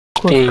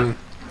Being,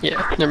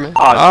 yeah, never mind.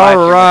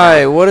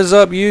 Alright, what is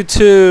up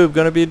YouTube?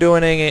 Gonna be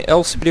doing a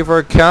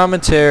LCPDFR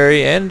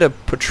commentary and a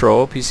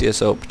patrol,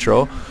 PCSO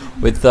patrol,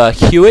 with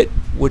Hewitt,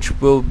 which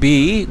will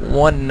be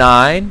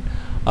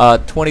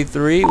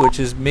 1923, which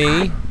is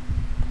me,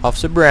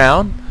 Officer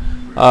Brown,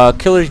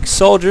 Killer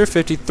Soldier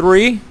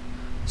 53,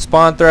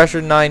 Spawn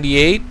Thrasher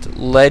 98,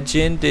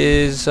 Legend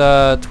is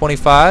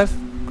 25,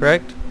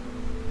 correct?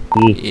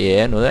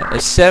 Yeah, I know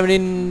that.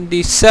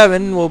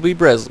 77 will be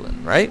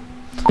Breslin, right?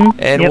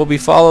 And we'll be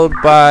followed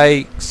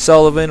by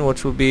Sullivan,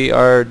 which will be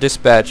our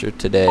dispatcher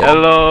today.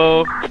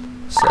 Hello.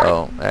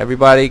 So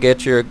everybody, you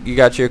got your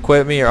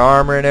equipment, your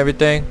armor, and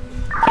everything.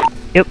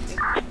 Yep.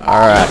 All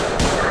right.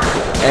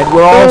 And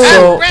we're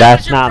also.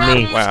 That's not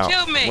me. Wow.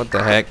 What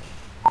the heck?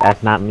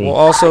 That's not me. We'll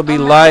also be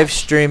live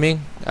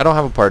streaming. I don't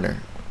have a partner.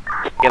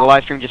 Yeah, the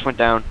live stream just went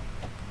down.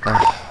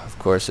 Of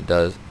course it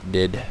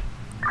did.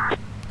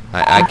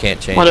 I can't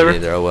change it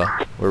either. Oh well.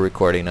 We're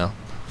recording now.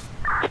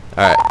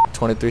 Alright,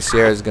 23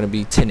 Sierra is going to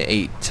be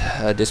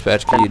 10-8.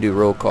 Dispatch, can you do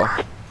roll call?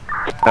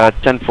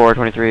 10-4,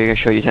 23, I'm going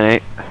to show you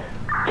 10-8.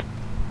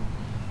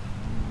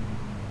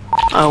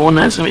 19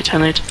 is going to be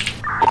 10-8.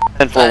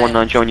 10-4,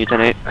 19, showing you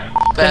 10-8.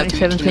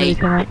 77 to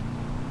 10-8.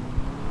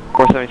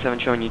 477,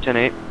 showing you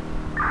 10-8.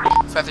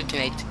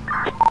 5-8.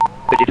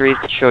 53,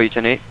 show you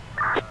 10-8.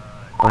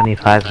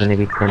 25 is going to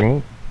be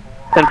 10-8.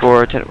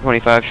 10-4,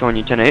 25, showing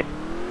you 10-8.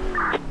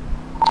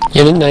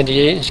 Unit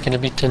 98 is going to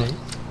be 10-8.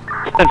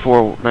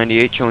 10-4,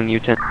 98, showing you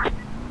 10.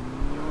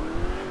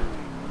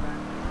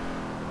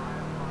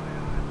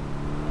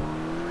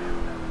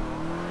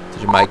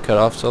 Did your mic cut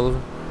off,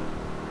 Sullivan?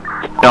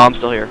 No, I'm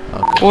still here.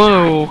 Okay.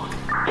 Whoa.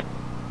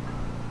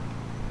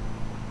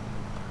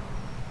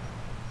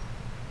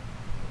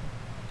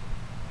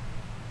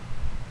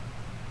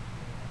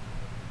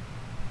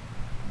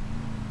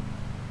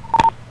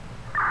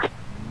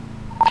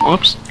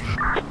 Whoops.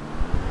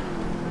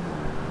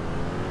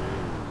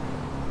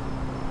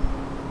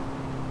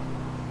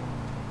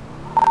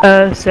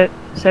 Uh,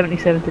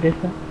 77 to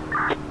dispatch.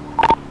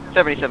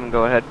 77,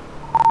 go ahead.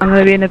 I'm going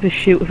to be in a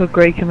pursuit with a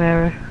grey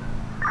Camaro.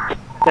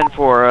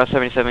 10-4,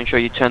 77, show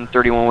you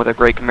 10-31 with a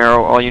grey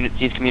Camaro. All units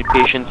cease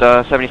communications.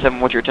 77,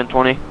 what's your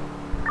 10-20?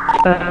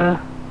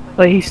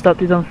 Well, he stopped,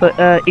 he's on foot,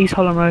 East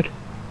Holland Road.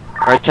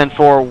 Alright,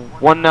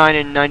 10-4, 19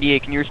 and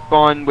 98, can you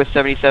respond with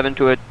 77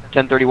 to a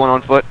 10-31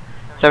 on foot?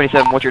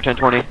 77, what's your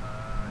 10-20?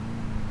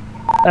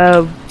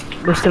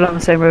 We're still on the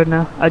same road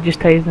now. I just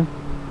tased him.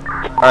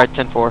 Alright,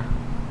 10-4.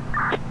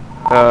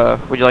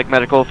 Would you like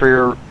medical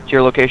for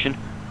your location?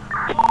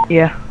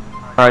 Yeah.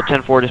 Alright,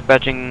 10-4,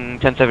 dispatching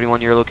 1071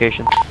 to your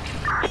location.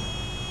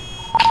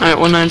 Alright,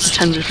 19 is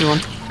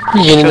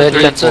 10-51. Unit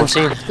 98 on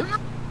scene.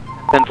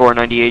 10-4,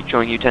 98,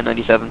 showing you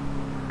 1097.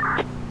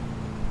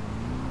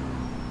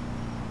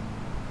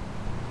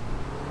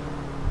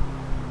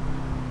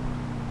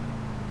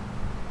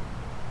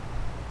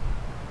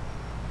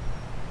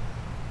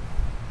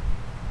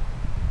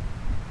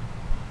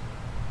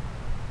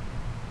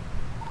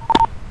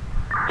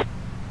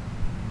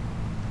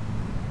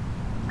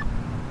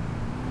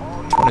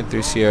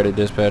 Through Sierra to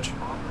dispatch.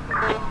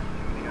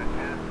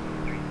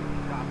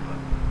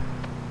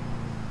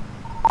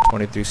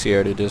 23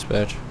 Sierra to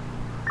dispatch.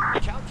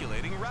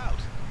 Calculating route.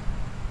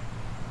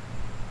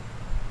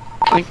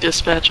 Like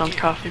dispatch on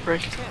coffee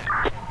break.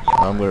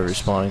 I'm going to be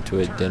responding to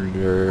a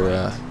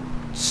Denver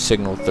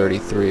signal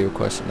 33,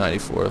 requested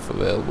 94 if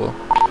available.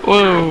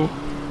 Whoa.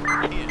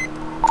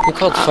 We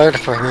called the fire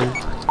department.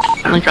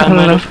 I think I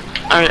might have.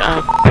 Alright,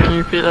 can you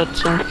repeat that,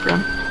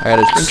 Brown? I got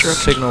a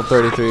signal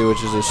 33,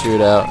 which is a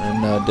shootout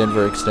in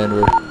Denver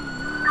Extender.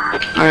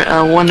 Alright,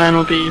 19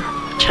 will be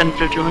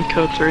 1051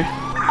 code 3.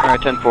 Alright,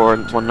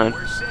 10-4, 19.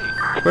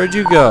 Where'd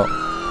you go?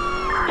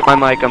 My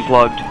mic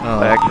unplugged by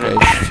Oh, accident.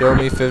 okay. Show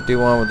me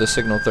 51 with the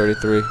signal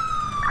 33. It's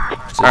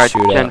a Alright,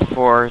 shootout.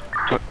 10-4,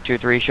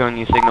 23, showing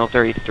you signal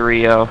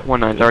 33,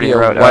 19's already Be a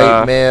out.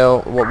 white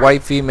male,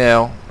 white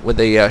female with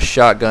a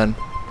shotgun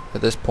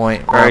at this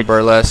point, around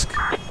Burlesque.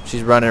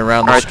 She's running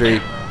around the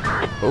street.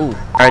 Ooh.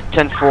 Alright,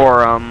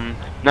 10-4,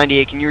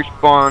 98, can you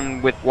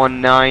respond with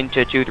 19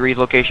 to 23's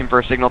location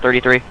for signal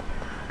 33?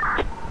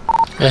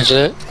 That's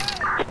it.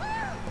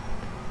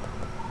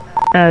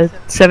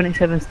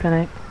 77's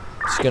 10-8.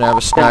 She's gonna have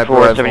a sniper 10-4,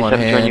 rifle in 77,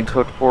 showing you hand.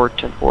 code 4,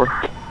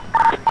 10-4.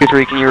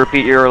 23, can you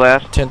repeat your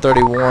last?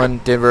 1031,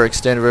 Denver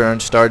Extender on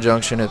Star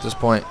Junction at this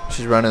point.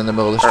 She's running in the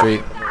middle of the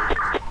street.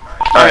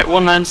 Alright,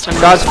 19's 10.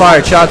 Shots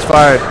fired, shots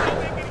fired.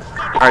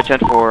 Alright,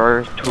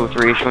 10-4,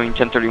 203, showing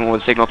 1031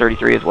 with signal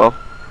 33 as well.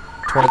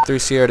 23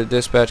 Sierra to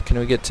dispatch. Can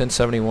we get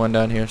 1071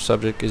 down here?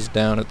 Subject is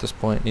down at this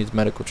point, needs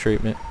medical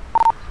treatment.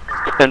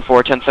 10-4,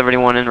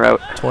 1071 en route.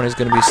 20 is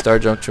going to be Star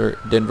Junction,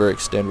 Denver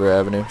Extender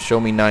Avenue. Show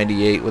me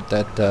 98 with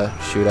that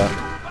shootout.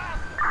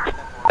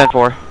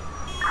 10-4.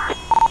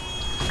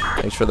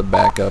 Thanks for the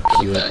backup,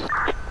 Hewitt.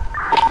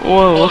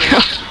 Whoa.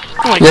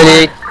 Oh my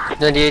 98,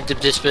 98 to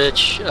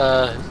dispatch.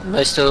 Am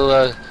I still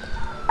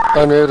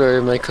en route or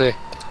am I clear?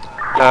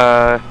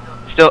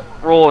 Still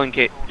roll in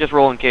case. Just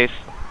roll in case.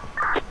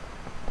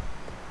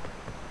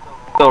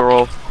 Still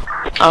roll.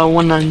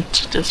 19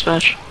 to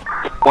dispatch.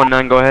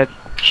 19, go ahead.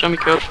 Show me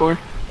code 4.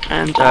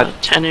 And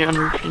 10-8 on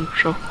routine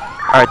patrol.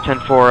 Alright,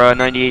 10-4,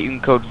 98, you can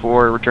code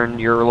 4, return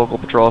to your local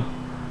patrol.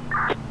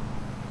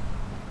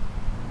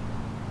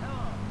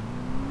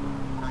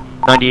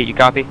 98, you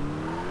copy?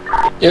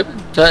 Yep,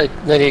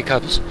 98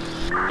 copies.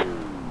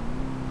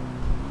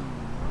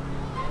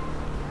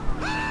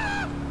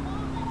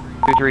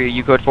 Two, 3,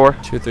 you code 4?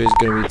 2-3 is going to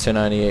be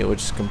 1098,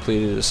 which is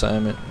completed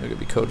assignment. They're going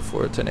to be code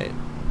 4 at 10-8.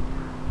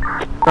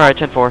 Alright,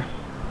 10-4.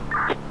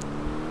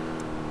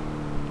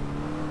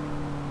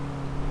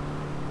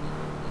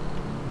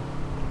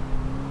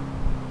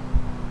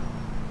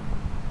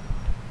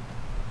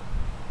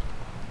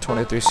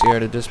 Sierra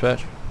to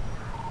dispatch.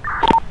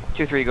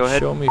 2-3, go ahead.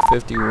 Show me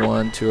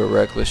 51 to a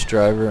reckless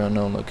driver,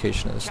 unknown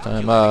location at this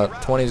time.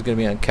 20 is going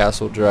to be on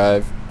Castle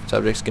Drive.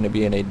 Subject's going to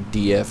be in a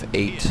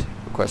DF8,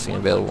 requesting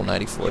available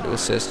 94 to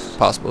assist.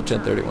 Possible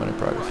 1031 in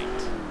progress.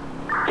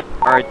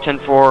 Alright,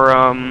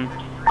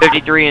 10-4,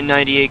 53 and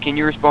 98, can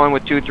you respond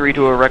with 2-3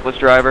 to a reckless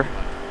driver?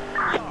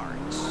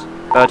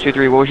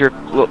 2-3, what was your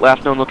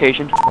last known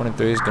location?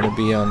 23 is going to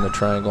be on the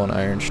Triangle on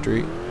Iron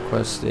Street.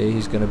 Request A,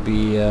 he's going to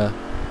be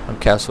on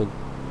Castle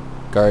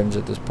Gardens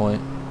at this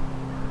point.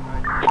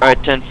 Alright,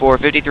 10-4,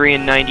 53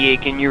 and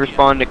 98, can you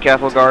respond to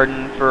Castle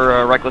Garden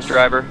for a reckless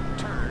driver?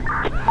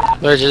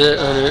 Where's it?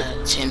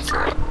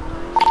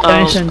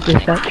 10-4.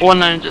 Dispatch.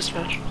 19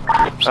 dispatch.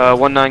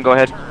 19, go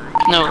ahead.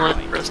 No, let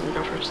the president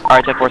go first.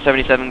 Alright, 10-4,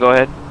 77, go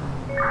ahead.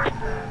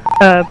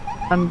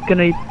 I'm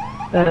gonna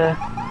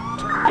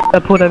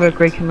pulled over a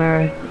grey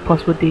Camaro,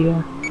 possible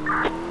DUI.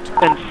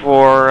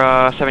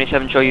 10-4,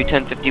 77, show you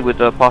 1050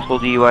 with a possible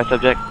DUI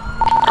subject.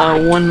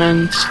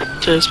 19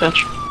 to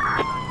dispatch.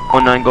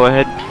 19, go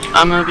ahead.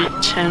 I'm gonna be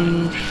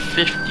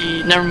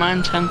 1050. Never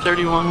mind,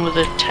 1031 with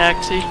a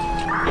taxi.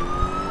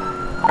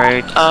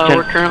 Alright.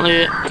 We're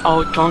currently at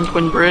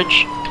Algonquin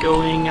Bridge,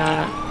 going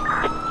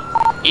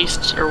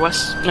east or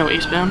west, no,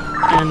 eastbound,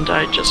 and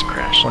I just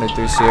crashed.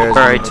 23 Sierra is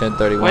Alright.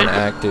 1031 Wait.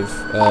 active.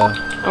 Oh.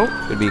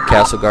 Would be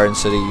Castle Garden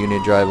City,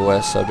 Union Drive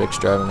West. Subjects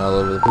driving all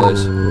over the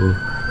place.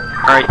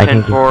 Alright,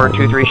 10-4,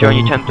 2-3, showing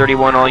you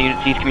 1031, all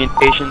units cease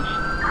communications.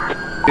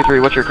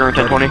 2-3, what's your current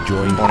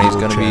 1020? 20 is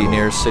going to be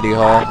near City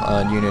Hall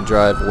on Union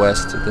Drive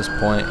West at this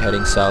point,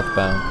 heading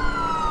southbound.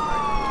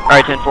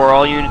 Alright, 10-4,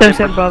 all units Yes,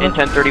 in brother.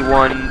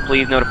 1031,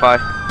 please notify.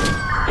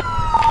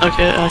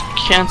 Okay,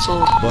 cancel.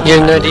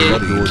 Yeah, 98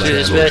 to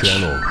dispatch.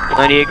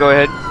 98, go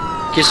ahead.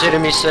 Consider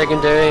me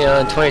secondary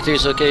on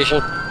 23's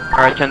location.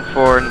 Alright,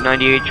 10-4,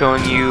 98,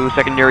 showing you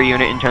secondary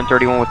unit in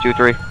 1031 with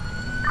 2-3.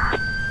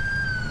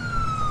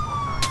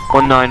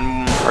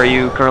 19, are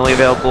you currently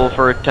available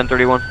for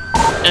 1031?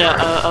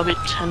 Yeah, I'll be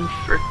 10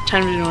 for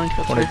 1051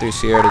 code 3. 23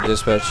 Sierra to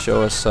dispatch,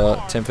 show us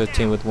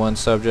 1015 with one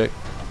subject.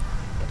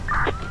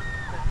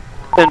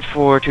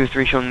 10-4,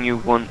 2-3, showing you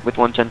one with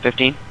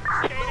 1015.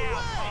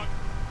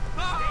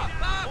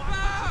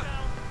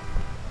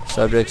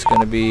 Subject's going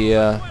to be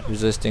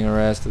resisting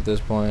arrest at this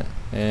point,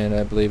 and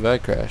I believe I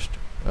crashed.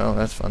 Oh,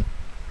 that's fun.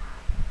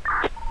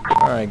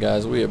 Alright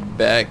guys, we are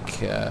back.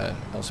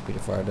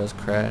 LCPDFR does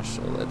crash,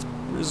 so let's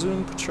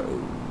resume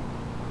patrol.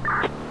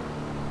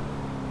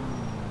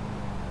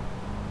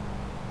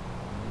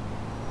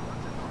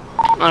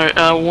 Alright,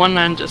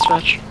 19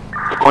 dispatch.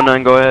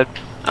 19, go ahead.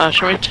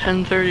 Show me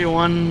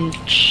 1031,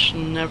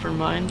 never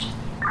mind.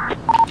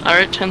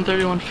 Alright,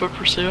 1031 foot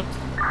pursuit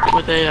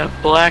with a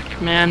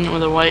black man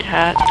with a white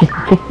hat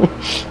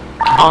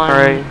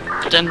on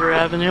Denver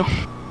Avenue.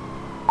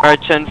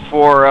 Alright,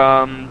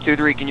 10-4,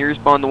 2-3, can you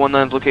respond to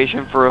 19's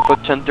location for a foot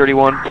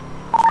 1031?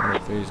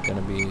 23 is going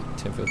to be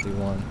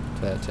 1051 to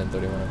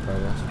 1031 in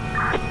progress.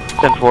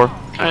 10-4.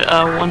 Alright,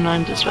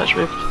 19 dispatch,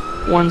 we have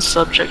one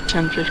subject,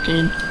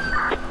 1015.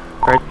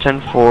 Alright,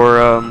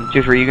 10-4,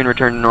 2-3, you can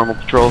return to normal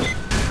patrols.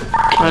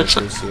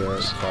 23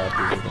 Sierra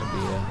copy is going to be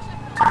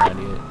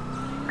 1098.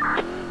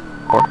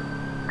 4.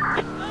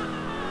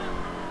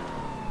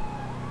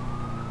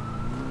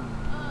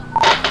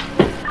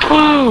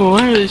 Whoa,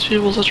 why are these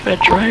people such bad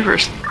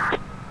drivers?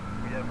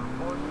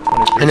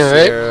 23 I know,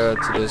 right? Sierra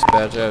to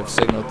dispatch, I have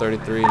signal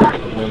 33,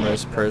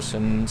 numerous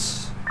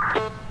persons.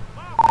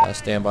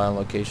 Stand by on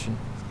location,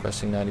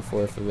 requesting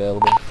 94 if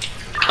available.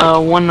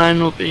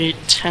 19 will be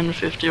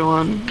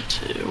 1051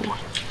 to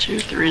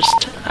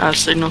 23's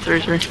signal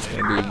 33. It's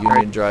going to be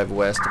Union Drive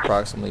West,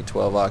 approximately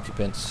 12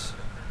 occupants.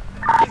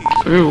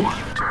 Ooh.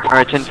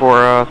 Alright,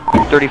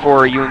 10-4, 34,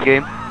 are you in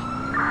game?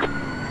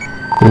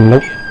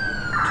 Nope.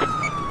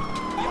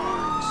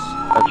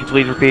 Could you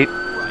please repeat?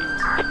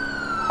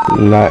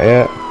 Not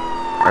yet.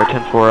 Alright,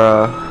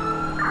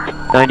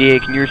 10-4,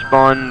 98, can you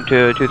respond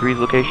to 2-3's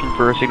location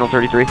for signal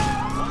 33?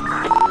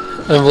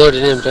 I'm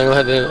loaded in, but I don't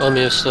have it on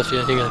me with stuff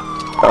yet. Hang on.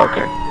 Oh,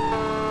 okay.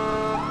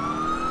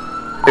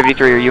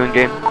 53, are you in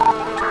game?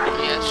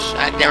 Yes,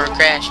 I never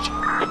crashed.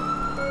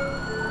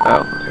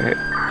 Oh, okay.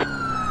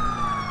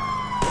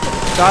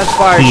 Shots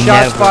fired!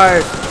 Shots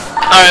fired!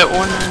 Alright,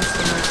 19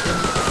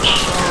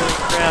 Holy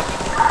crap.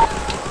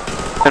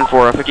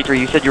 10-4, 53,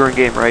 you said you were in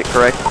game, right?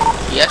 Correct?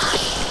 Yes.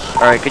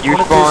 Alright, could you 23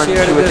 respond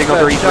Sierra to a signal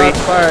dispatch, 33?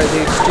 shots fired,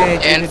 the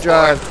exchange, And unit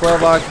drive,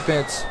 12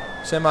 occupants,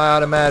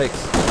 semi-automatics.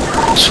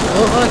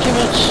 12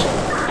 occupants.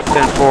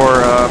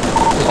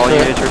 10-4, all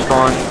units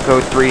respond,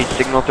 code 3,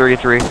 signal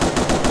 33.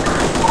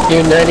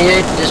 Unit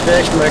 98,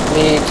 dispatch, mark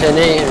me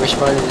 10-8 and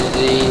responded to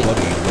the,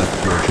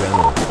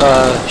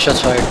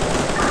 shots fired.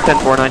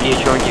 10-4, 98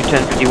 showing you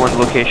 1051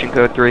 location,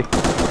 code 3.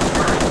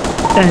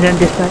 10-10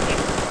 dispatch.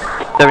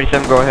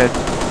 77, go ahead.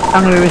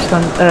 I'm gonna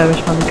respond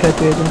to code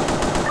 3 again.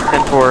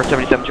 10-4,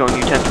 77 showing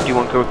you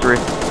 1051, code 3.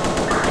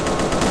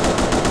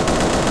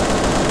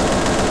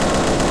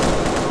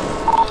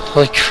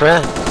 Holy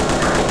crap.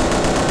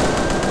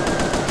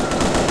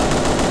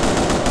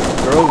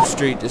 Grove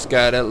Street, this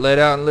guy that let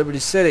out in Liberty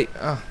City.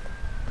 Oh.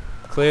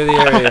 Clear the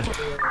area.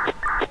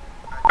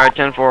 Alright,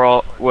 10-4,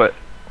 all, what?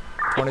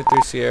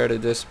 23 Sierra to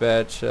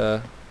dispatch,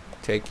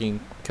 taking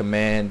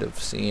command of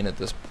scene at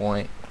this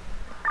point.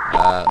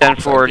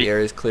 10-4. The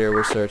area's clear,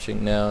 we're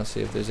searching now,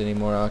 see if there's any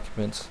more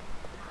occupants.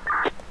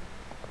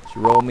 So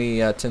roll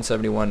me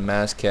 1071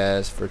 mass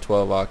cas for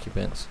 12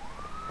 occupants.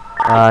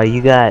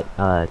 You got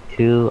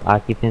 2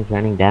 occupants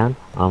running down.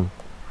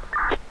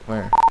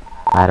 Where?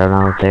 I don't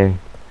know if they're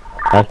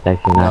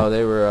suspects or No, not.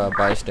 they were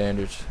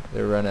bystanders.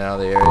 They were running out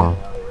of the area. Oh.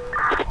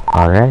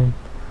 Alright.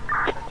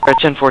 Alright,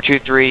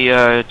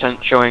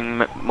 10-4-2-3,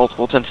 showing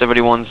multiple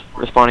 1071s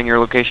responding your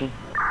location.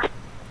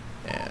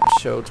 Yeah,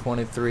 show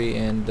 23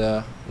 and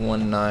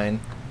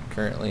 19,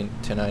 currently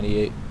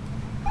 1098.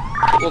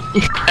 Well,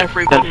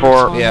 everybody 10-4.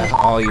 responded. Yeah,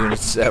 all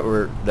units that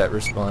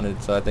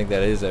responded, so I think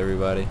that is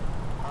everybody.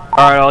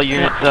 Alright, all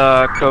units,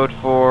 code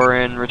 4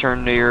 and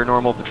return to your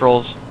normal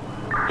patrols.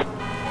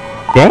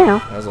 Damn.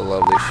 That was a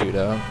lovely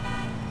shootout.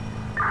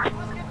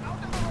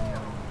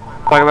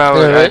 Talk about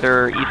Alright.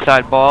 either East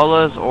Side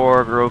Ballas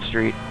or Grove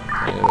Street.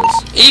 It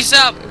was Ease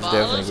up,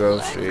 definitely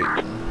Grove Street.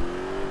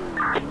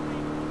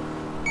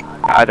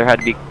 Either had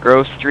to be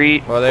Grove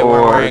Street Well, they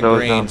weren't or wearing those.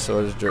 green, so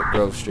it was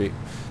Grove Street.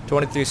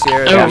 23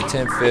 Sierra, Oh. that'll be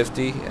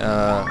 1050.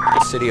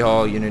 City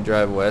Hall, Union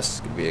Drive West. It's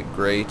going to be a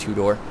gray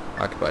 2-door.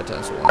 Occupied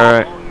times 1.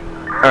 Alright.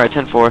 Alright,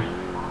 10-4.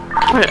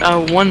 Alright,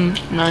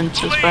 1-9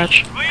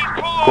 dispatch.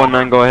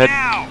 1-9, go ahead.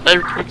 I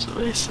reports of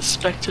a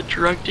suspected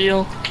drug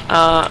deal.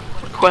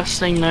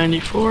 Requesting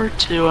 94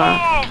 to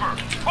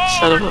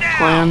set up a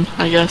plan,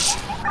 I guess.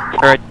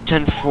 Alright,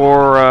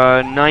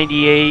 10-4,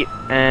 98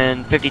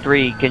 and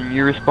 53. Can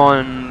you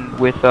respond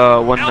with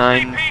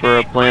 1-9 for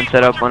a plan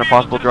set up on a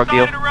possible drug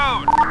deal?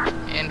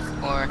 And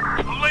 4.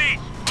 Police,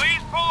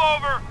 please pull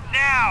over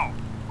now.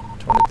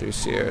 23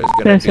 Sierra is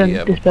going Yes, to be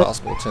and a dispatch.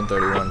 possible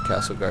 1031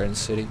 Castle Garden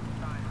City.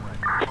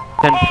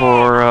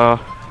 10-4,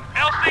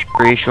 LCPDFR,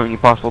 3 showing you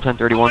possible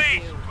 1031.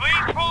 please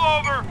pull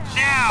over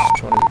now.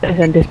 20,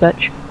 10-10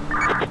 dispatch.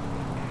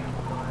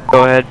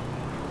 Go ahead.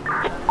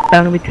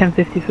 I'm gonna be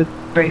 1050 for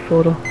Grey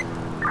Forder.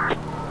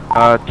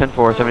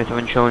 10-4,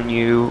 77 showing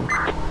you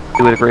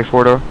 2 with a gray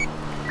 4-door.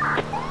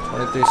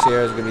 23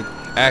 Sierra is going to be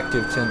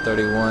active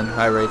 1031.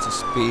 High rates of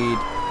speed.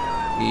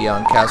 Be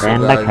on Castle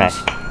And my Gardens.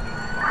 crash.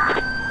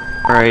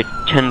 Alright,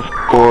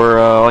 10-4,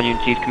 all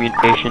units cease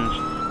communications.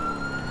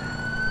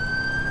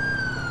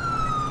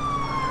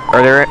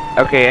 Are there,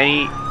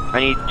 okay, I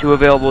need 2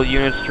 available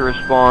units to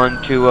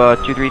respond to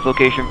 2-3's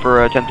location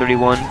for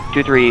 1031. 2-3,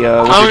 what's your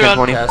God.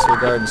 1020? Castle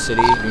Garden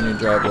City, Union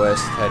Drive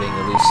West, heading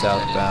at least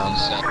southbound.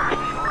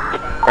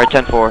 Alright,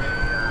 10-4.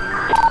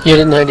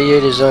 Unit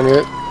 98 is en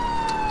route.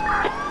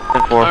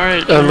 10-4.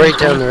 Alright. I'm right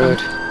down the road.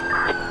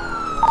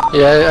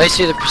 Yeah, I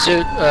see the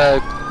pursuit.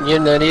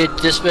 Unit 98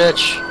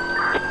 dispatch.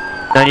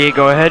 98,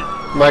 go ahead.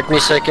 Mark me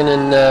second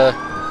and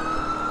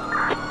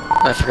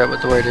I forgot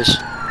what the word is.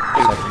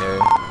 Secondary.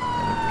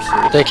 And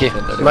pursuit. Thank you.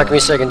 1031. Mark me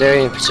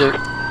secondary in pursuit.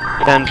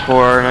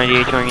 10-4,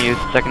 98 showing you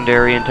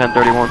secondary and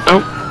 1031.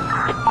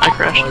 I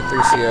crashed.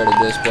 23 Sierra to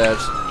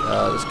dispatch.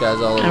 This guy's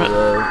all over the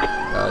road.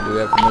 Do we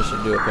have permission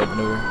to do a pit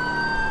maneuver?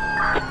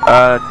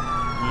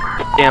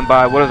 Stand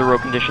by. What are the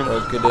road conditions?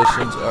 Road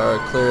conditions are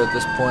clear at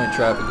this point.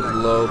 Traffic is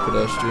low.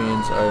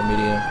 Pedestrians are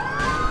medium.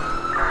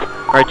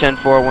 Alright,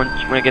 10-4,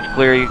 when it gets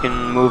clear, you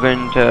can move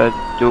in to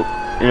do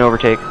an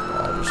overtake.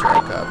 Roger,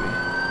 shall copy.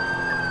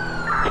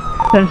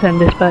 10-10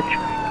 dispatch.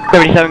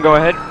 77, go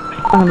ahead.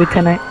 I'm gonna be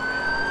 10-8.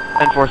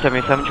 10-4,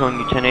 77 showing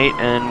you 10-8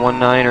 and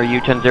 1-9, are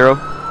you 10-0?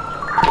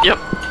 Yep.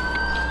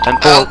 10-4.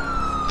 Oh,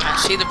 I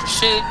see the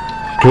pursuit.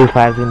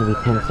 2-5 is gonna be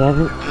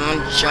 10-7.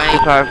 I'm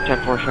joining 5,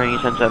 10-4 showing you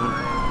 10-7.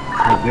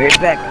 I'll be right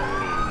back.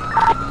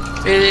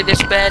 the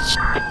dispatch.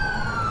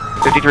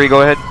 53,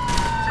 go ahead.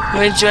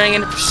 I'm joining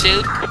in the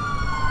pursuit.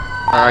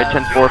 Alright,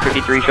 10-4,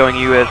 53 showing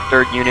you as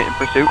 3rd unit in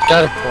pursuit.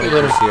 Got him. We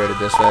 23 got him. Sierra to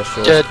dispatch.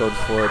 Show us Dead. code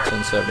 4 at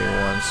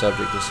 1071.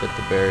 Subject just hit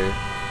the barrier.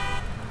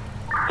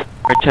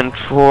 Alright,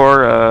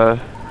 10-4,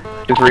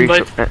 2-3,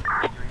 Invite.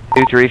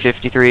 2-3,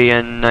 53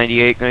 and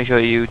 98, gonna show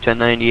you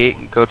 1098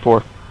 and code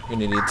 4. You're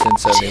going to need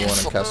 1071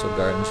 at Castle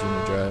Gardens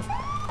Union Drive.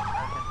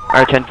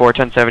 Alright, 10-4,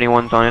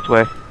 1071's on its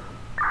way.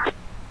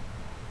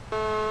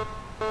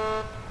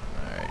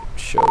 Alright,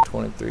 show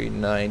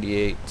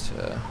 2398.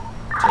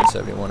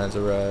 1071 has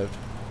arrived.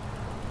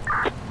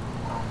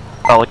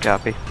 Solid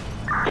copy.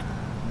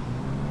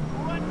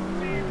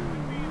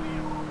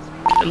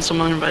 Can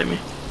someone invite me?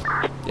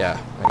 Yeah,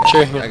 I got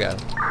Sure, it. yeah. I got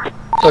it.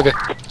 Okay.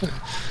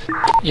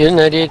 Unit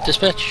 98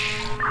 dispatch.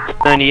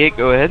 98,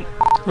 go ahead.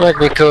 Mark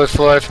me code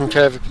 4 from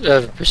traffic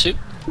pursuit.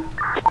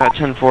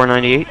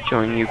 10-4-98,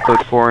 showing you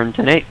code 4 and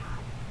 10-8.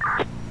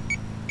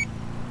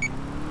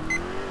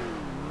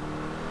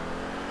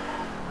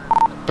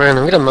 Brian,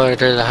 I'm gonna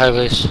monitor the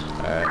highways.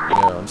 Alright,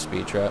 you're on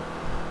speed trap.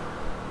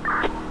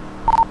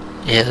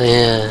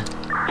 Yeah.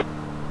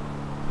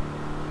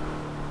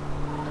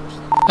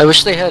 I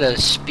wish they had a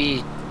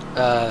speed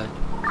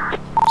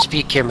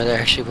camera that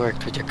actually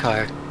worked with your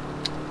car.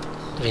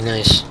 That'd be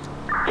nice.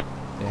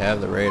 They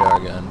have the radar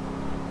gun.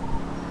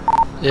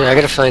 Yeah, I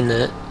gotta find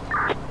that.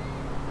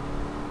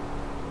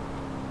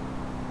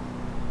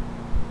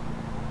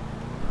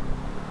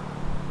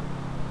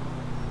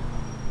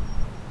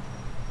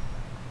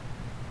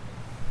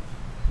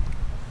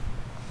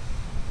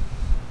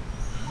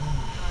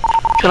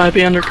 Can I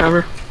be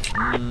undercover?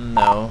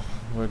 No,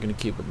 we're gonna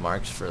keep with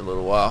Marks for a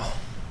little while.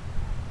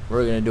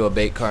 We're gonna do a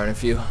bait car in a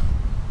few.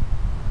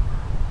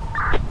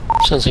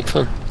 Sounds like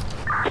fun.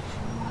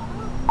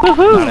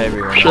 Woohoo! Not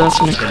everyone. Sure, that's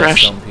gonna There's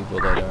crash. some people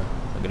that are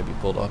gonna be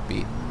pulled off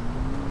beat.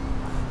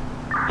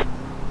 I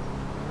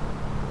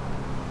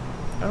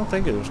don't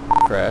think it was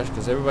crash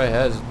because everybody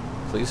has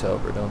police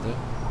helper, don't they?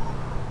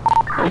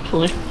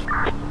 Hopefully.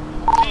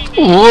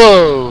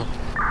 Whoa!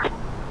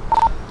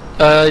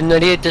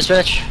 98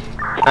 dispatch.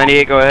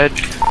 98, go ahead.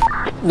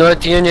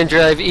 North Union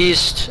Drive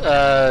East,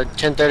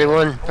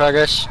 1031,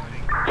 progress.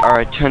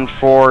 Alright,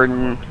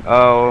 10-4,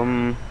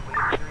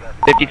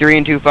 53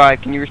 and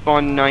 25. Can you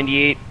respond to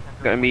 98?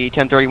 Gonna be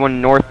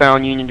 1031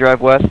 northbound Union Drive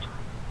West.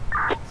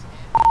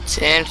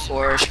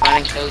 10-4,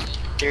 responding code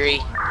 3.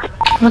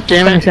 God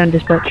damn it. 77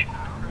 dispatch.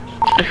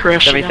 I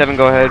crashed 77, again.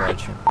 go ahead.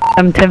 Gotcha.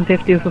 I'm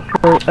 1050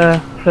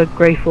 for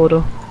grey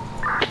 4-door.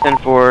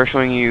 10-4,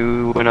 showing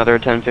you another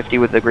 1050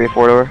 with the gray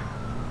 4-door.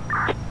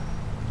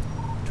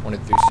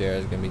 23 Sierra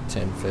is gonna be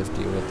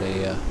 1050 with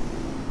a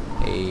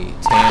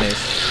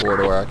tannish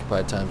 4-door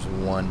occupied times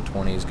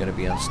 120 is gonna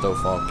be on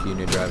Stowfalk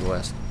Union Drive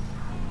West.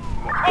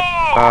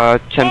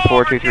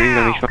 10-4-23 is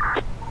gonna be showing.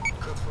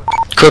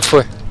 Code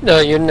 4.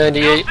 Unit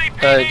 98,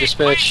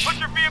 dispatch. Put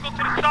your vehicle to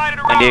the side of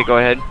the road. 98, go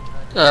ahead.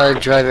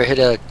 Driver hit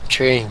a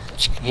tree.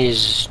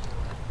 He's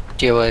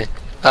DOA.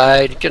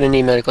 I gonna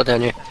need medical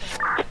down here.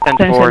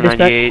 10-4,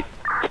 98.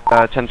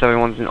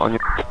 10-71's on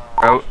your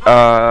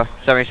route.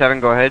 77,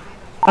 go ahead.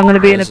 I'm gonna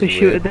be in a This is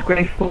pursuit weird. of the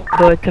grey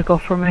 4-door. It took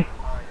off from me.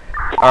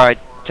 Alright,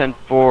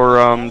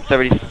 10-4,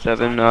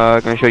 77,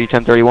 gonna show you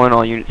 1031,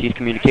 all units cease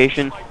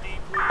communication.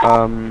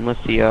 Let's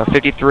see,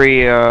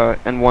 53,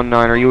 and 19,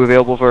 are you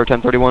available for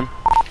 1031?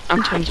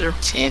 I'm 10-0.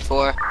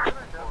 10-4.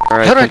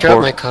 Alright, How do I drop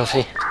 10-4. my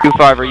coffee?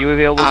 25, are you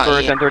available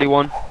for yeah.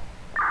 1031?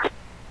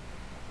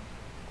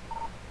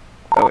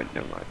 Oh, wait,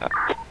 never mind.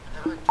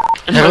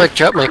 How do I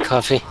drop my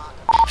coffee?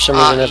 For some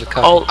reason I have a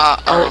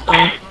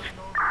coffee.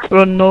 We're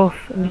on North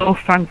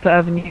Frankfurt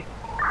Avenue.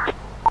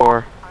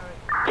 4.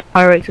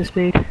 High rates of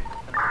speed.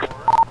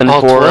 And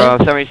Alt for,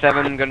 what?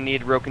 77, gonna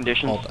need road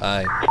conditions. Alt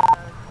I.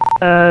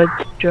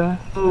 Joe.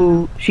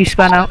 Ooh, she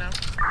span out.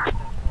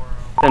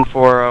 And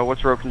for,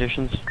 what's road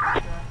conditions?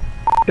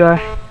 Dry.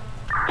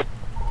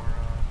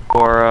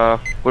 For,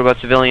 what about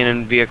civilian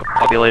and vehicle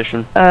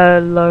population?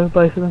 Low,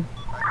 both of them.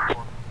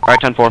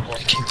 Alright, 10-4.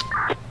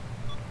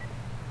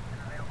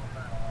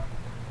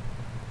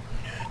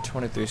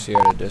 23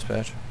 Sierra to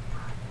dispatch.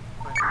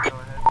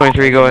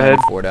 23, go ahead.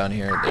 4 down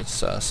here.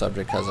 This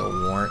subject has a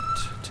warrant.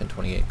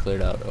 1028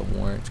 cleared out a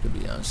warrant. It's gonna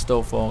be on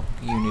Stowfalk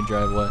Union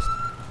Drive West.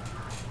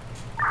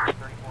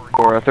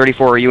 For,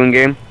 34, are you in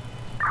game?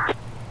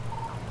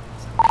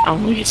 I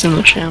don't think he's in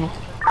the channel.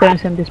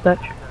 77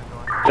 dispatch.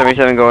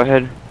 77, go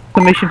ahead.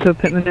 Permission for a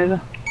pit maneuver.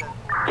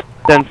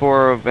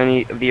 10-4 of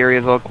any of the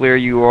areas all clear,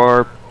 you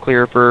are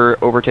clear for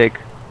overtake.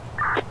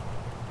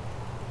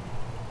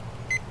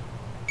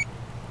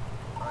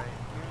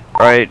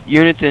 Alright,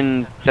 units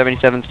in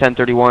 77's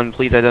 1031,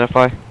 please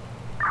identify.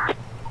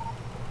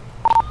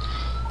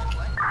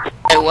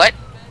 Hey, what?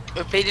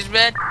 Repeat this,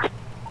 bed?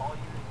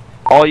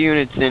 All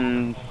units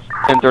in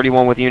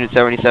 1031 with unit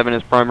 77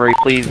 as primary,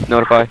 please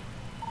notify.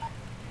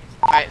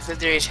 Alright,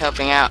 53 is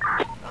helping out.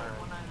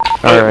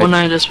 Alright,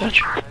 19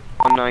 dispatch.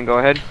 19, go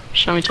ahead.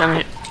 Show me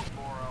 10-8.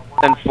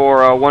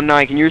 10-4,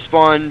 19, can you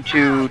respond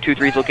to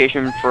 23's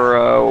location for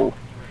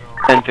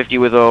 1050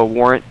 with a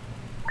warrant?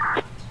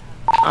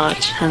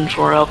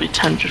 10-4, I'll be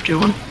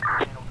 10-51.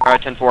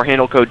 Alright, 10-4,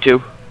 handle code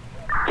 2.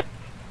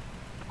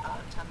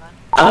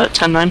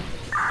 10-9.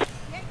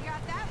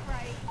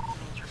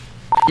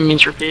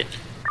 Means repeat.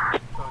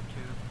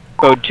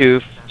 Code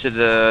 2 to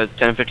the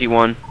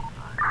 1051.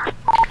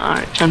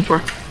 Alright,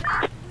 10-4.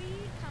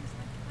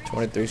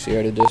 23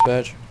 Sierra to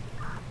dispatch.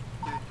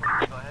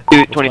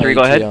 23,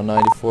 go ahead. On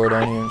 94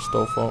 down here in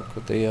Stowfalk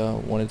with the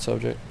wanted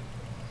subject.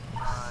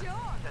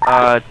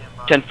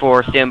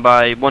 10-4, stand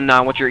by.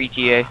 19, what's your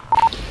ETA?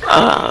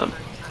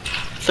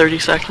 30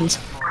 seconds.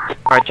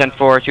 Alright,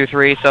 10-4,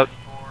 23, so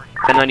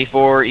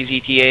 1094, easy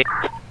ETA.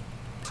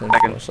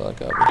 10-4, solid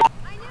copy.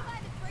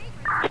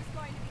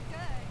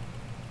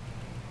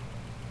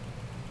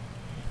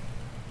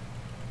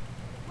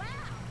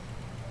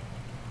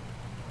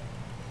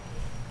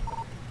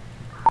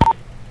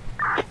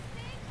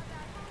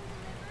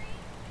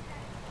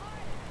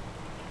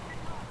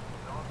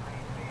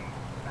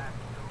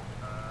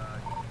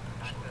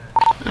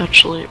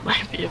 Actually, it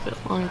might be a bit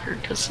longer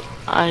because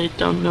I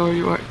don't know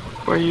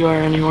where you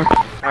are anymore.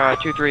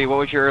 2-3, what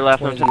was your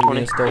last note?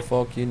 10-20?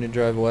 Stolfolk, Union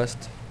Drive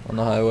West on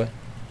the highway.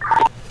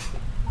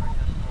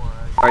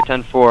 Alright,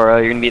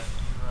 10-4, you're gonna be,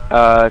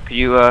 could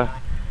you,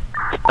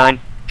 9?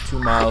 2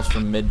 miles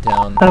from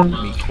Midtown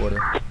Meat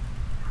Quarter.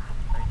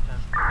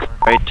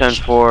 Alright,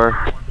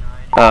 10-4,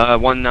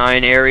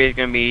 1-9 area is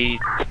gonna be,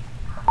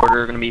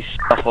 quarter gonna be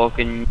Suffolk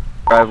and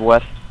Drive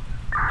West.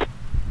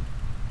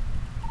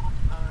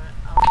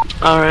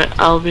 Alright,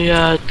 I'll be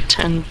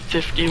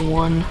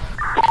 1051,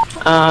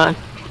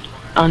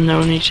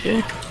 unknown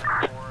ETA.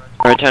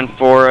 Alright,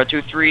 10-4,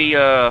 2-3,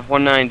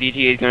 1-9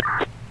 DTA is gonna...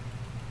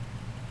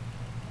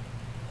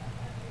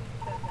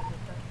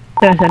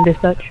 10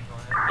 dispatch.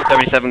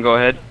 77, go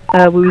ahead.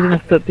 We was in a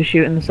foot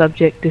pursuit and the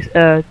subject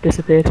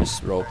disappeared.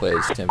 This role play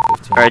is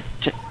 10:15. Alright,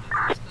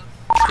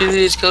 It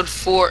is code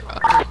 4.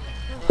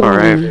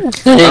 alright.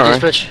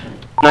 Dispatch.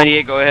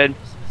 98, go ahead.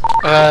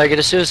 I get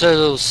a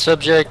suicidal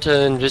subject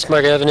on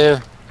Bismarck Avenue,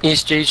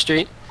 East J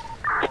Street.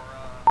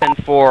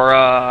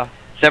 10-4,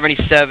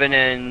 77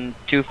 and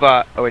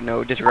 25, oh wait,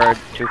 no, disregard,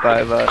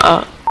 25,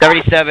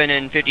 77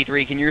 and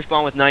 53, can you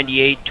respond with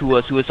 98 to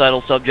a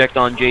suicidal subject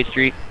on J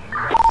Street?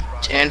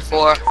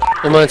 10-4.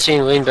 I'm on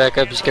scene, lean back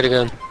up, he's got a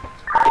gun.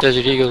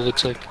 Desert Eagle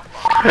looks like.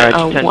 Alright,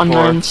 10-4.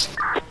 19's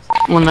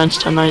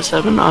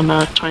 1097 on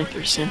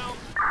 23 scene.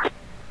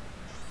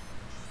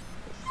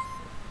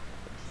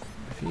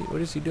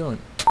 What is he doing?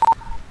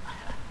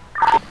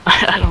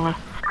 I don't know.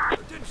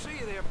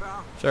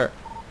 Sir,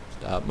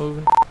 stop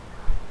moving.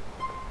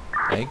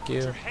 Thank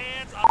you.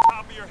 Hands on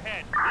top of your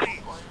head,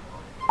 please.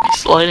 He's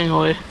sliding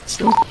away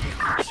still.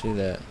 See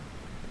that.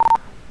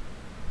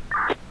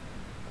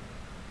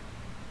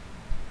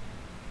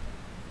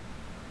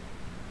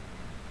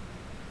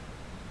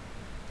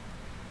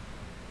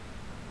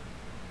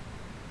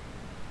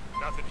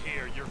 Nothing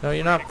here. No,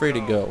 you're not free to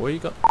go. Where you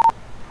go?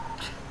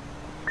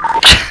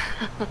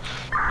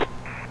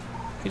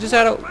 He just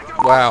had a...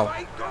 Wow.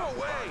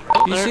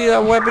 You see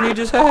that weapon he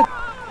just had?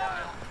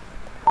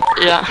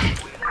 Yeah.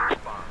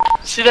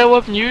 See that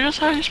weapon you just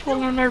had? He's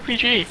pulling an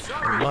RPG.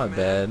 Oh, my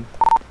bad.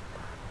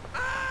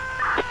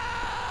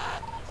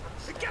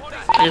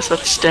 I guess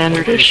that's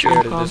standard issue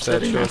in Palm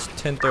Dispatch City. shows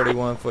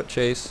 1031 foot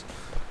chase.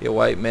 Be a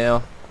white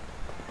male.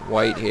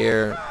 White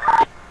hair.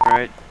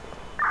 Alright.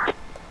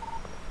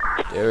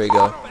 There we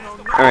go.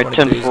 Alright,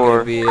 10-4.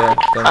 10-4. Be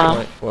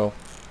gunpoint. Well,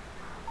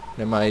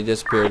 never mind, he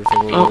disappeared, so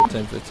we'll go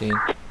 10-15.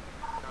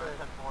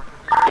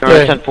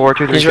 Alright, 10-4,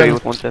 2-3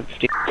 with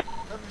 1-10-15.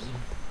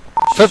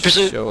 Foot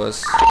pursuit. Show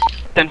us.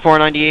 10-4,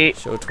 98.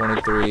 Show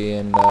 23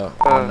 and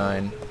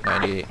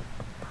 1998.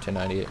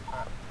 1098.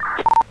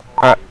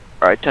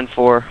 Alright,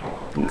 10-4.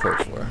 Code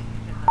 4.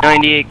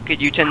 98,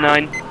 could you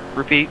 10-9?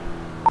 Repeat.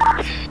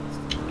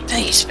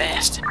 Dang, he's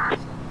fast.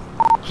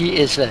 He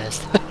is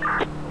fast.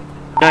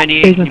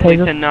 98, can you please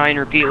 10-9?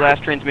 Repeat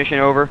last transmission,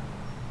 over.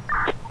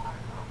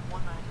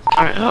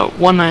 Alright,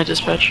 19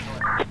 dispatch.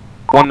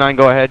 1-9,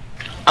 go ahead.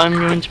 I'm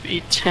going to be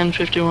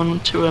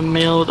 1051 to a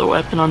male with a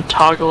weapon on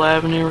Toggle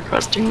Avenue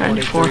requesting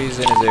 94. 23's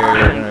in his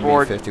area, we're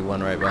gonna be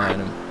 51 right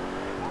behind him.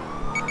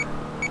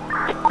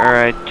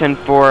 Alright,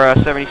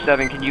 10-4,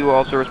 77, can you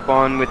also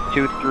respond with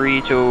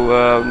 2-3 to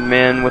a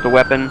man with a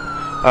weapon?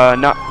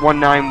 Not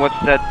 1-9, what's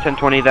that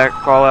 10-20, that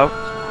call out?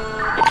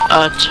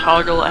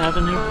 Toggle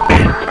Avenue.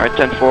 Alright,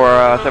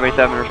 10-4,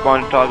 77,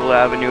 respond to Toggle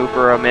Avenue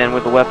for a man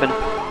with a weapon.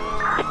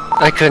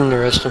 I couldn't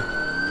arrest him.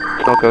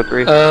 No, code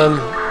 3.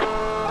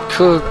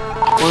 Code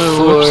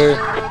 4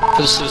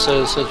 for the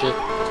suicidal subject.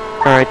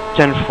 Alright,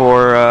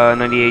 10-4,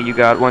 98, you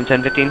got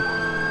 1-10-15?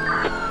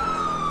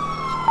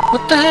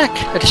 What the heck?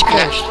 I just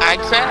crashed. I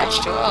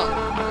crashed. Oh,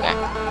 okay.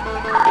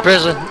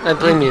 Breslin, I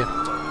blame you.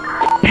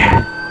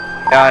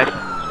 Guys,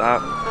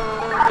 stop.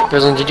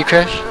 Breslin, did you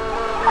crash?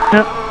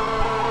 No.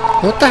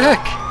 What the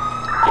heck?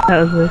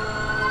 That was weird.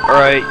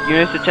 Alright,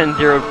 units at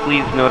 10-0,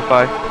 please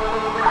notify.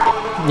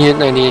 Unit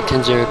 98,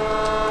 10-0.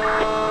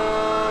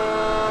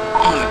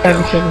 Oh my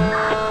god.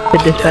 77. The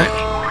dispatch.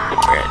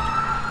 Red.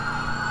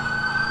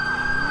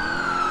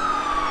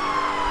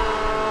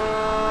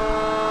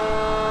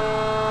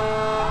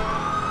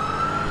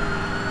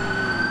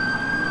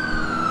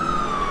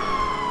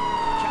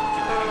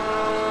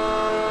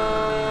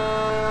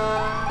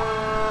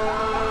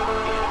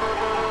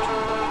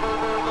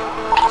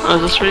 Oh,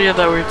 is this where you have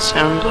that weird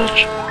sound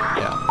glitch?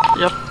 Yeah.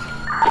 Yep.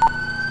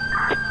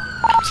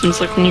 Seems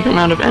like when you come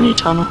out of any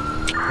tunnel.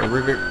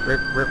 Rip,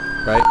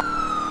 right?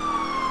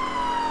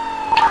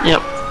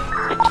 Yep.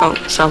 Oh,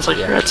 sounds like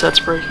your Yeah. headset's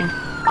breaking. I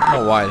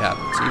don't know why it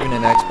happens. Even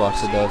in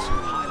Xbox it does.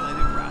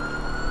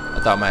 I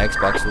thought my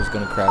Xbox was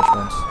gonna crash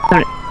once.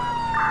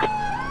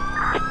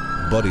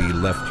 Buddy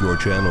left your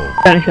channel.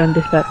 77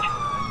 dispatch.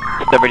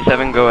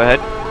 77, go ahead.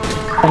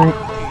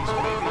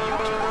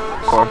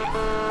 4.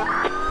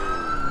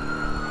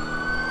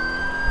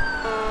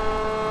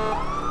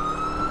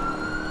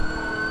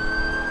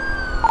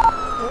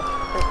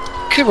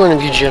 Could one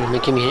of you gentlemen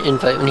give me an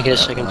invite when you get a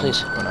second, when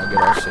please? When I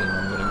get off scene,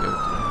 I'm gonna go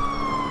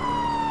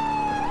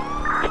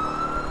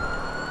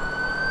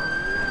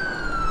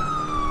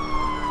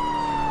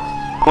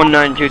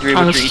 1923,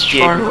 what's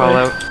your ETA far for call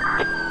away.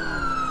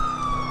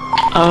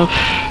 out?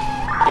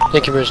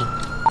 Thank you, Merson.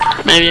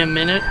 Maybe a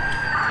minute.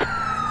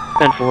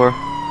 10-4.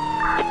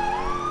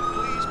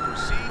 Please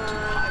proceed to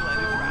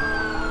highlighted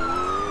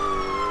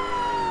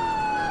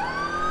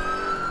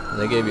route.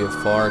 They gave you a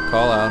far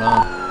call out,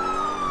 huh?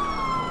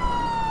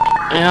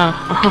 Yeah.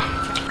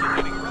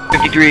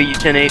 53, you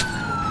 10-8.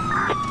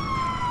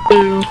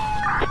 Boo.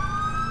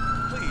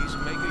 Please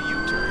make a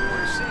U-turn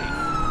where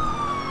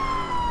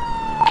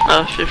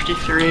safe.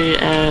 53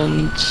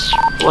 and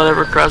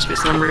whatever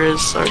Crosby's number is.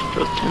 Sorry,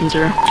 both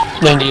 10-0.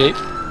 98.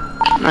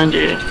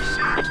 98.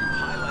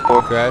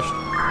 Crashed.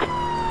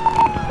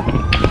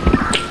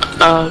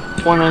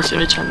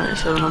 197,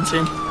 1097 on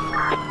scene.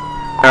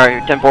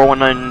 Alright,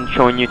 10-4-19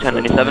 showing you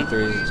 1097.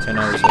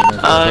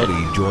 1097.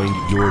 Buddy joined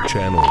your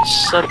channel.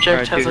 Subject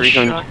Alright, has a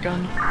 23.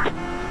 shotgun.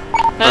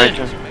 Alright,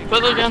 Hey,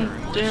 put the gun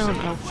down.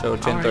 Oh, Show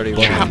alright,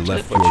 1031. dropped Buddy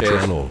left it. your Chase.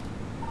 channel.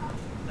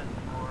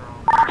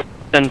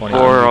 10-4,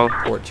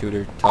 20 Port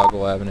Tudor,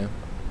 Toggle Avenue.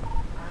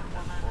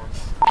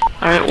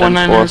 Alright,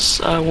 19 is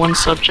one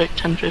subject,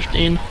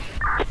 1015.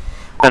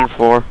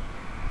 10-4.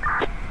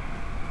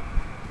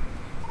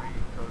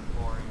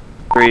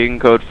 3, you can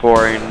code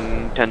 4 in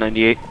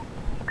 1098.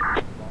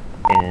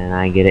 Can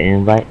I get an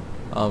invite?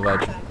 I'll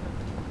invite you.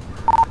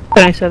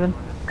 27.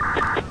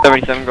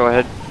 77, go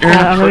ahead.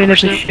 I'm Foot going to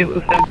pursuit. shoot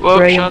with a Whoa,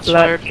 grey and shots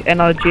black fired.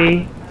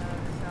 NRG.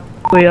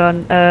 We're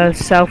on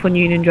south on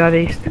Union Drive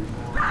East.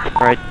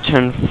 Alright,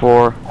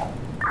 10-4.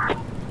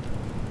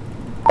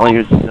 All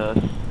units,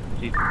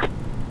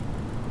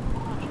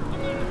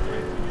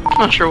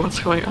 Not sure what's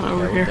going on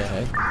over What here. the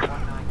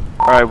heck?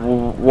 Alright,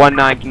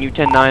 19, can you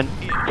 10-9?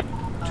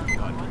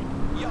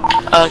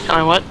 Can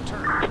I what?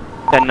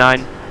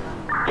 10-9.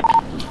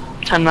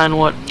 10-9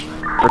 what?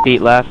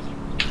 Repeat last.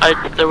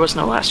 There was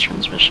no last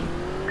transmission.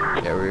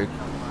 Yeah, we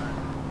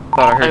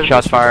Thought I heard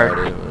shots fired.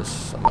 It was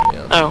somebody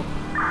else. Oh.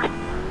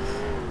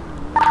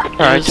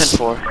 Alright, Is-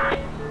 10-4.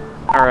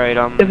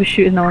 Alright, They were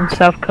shooting on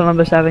South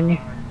Columbus Avenue.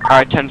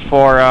 alright,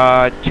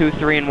 10-4,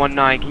 2-3 and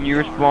 1-9. Can you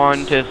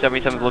respond to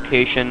 77th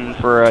location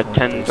for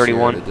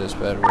 10-31?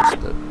 Dispatch, what's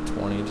the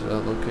 20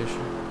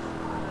 location?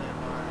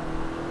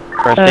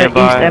 Press East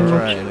standby.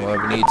 Emerald. Alright, we'll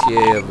have an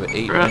ETA of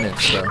 8 Right.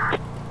 minutes, so.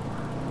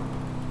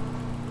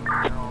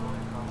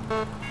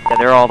 Yeah,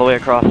 they're all the way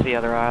across the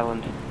other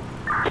island.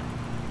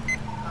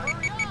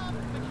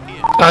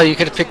 Oh, you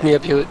could have picked me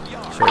up, Hewitt.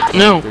 So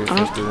No,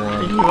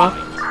 351. you up?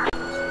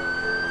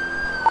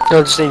 No,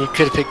 I'm just saying you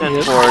could have picked me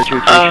up. 10-4,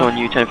 2-3 showing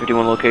you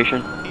 1051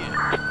 location.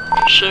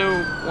 Show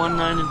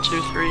 19 and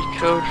 23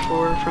 code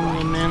 4 from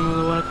the man with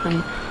a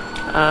weapon.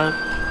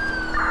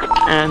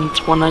 And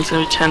 19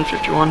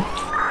 1051.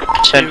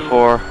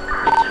 10-4.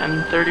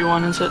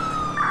 1031 is it?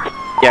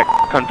 Yeah,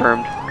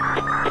 confirmed.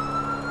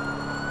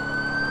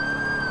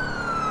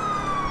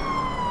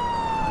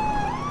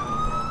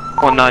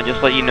 Well, not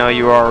just let you know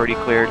you were already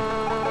cleared.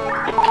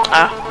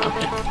 Ah,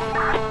 okay.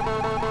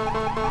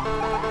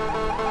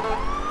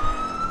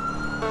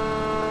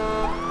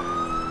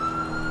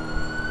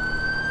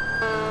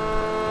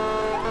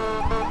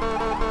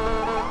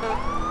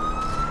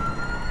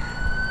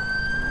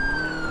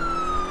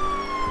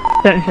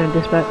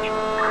 Dispatch.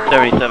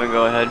 77,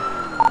 go ahead.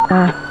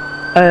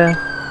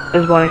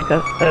 There's one in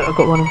custody. I've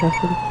got one in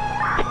custody.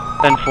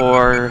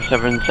 10-4,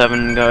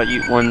 77, got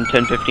you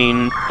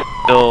 1-10-15.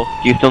 Still,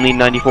 do you still need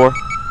 94?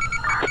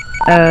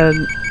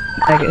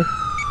 Negative.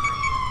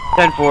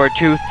 10-4,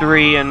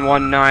 2-3 and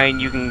 1-9,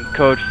 you can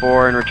code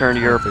 4 and return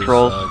to your Copy,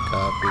 patrols.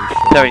 copy.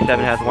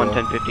 77 has 4,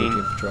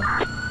 1-10-15. patrol.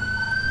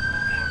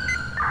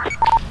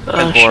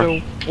 10-4.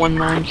 Show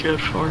 19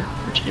 code 4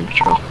 for team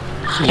patrol.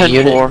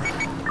 Unit 10-4,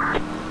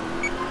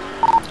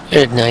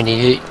 at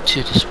 98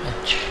 to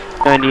dispatch.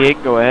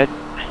 98, go ahead.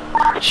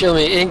 Show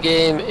me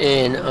in-game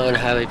and on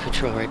highway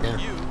patrol right now.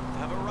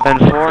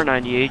 10-4,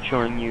 98,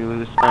 showing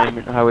you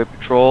assignment highway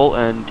patrol,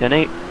 and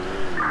 10-8.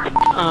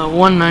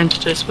 19 to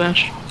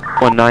dispatch.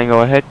 1-9,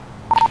 go ahead.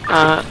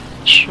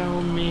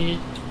 Show me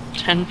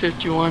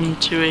 1051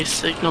 to a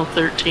signal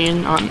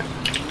 13 on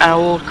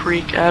Owl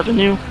Creek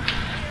Avenue.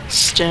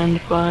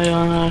 Stand by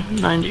on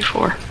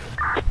 94.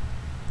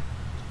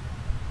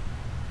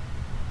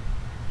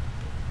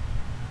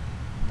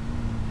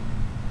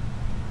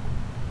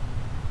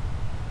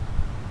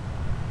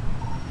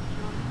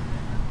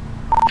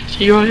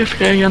 See you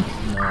AFK again.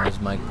 No, his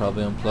mic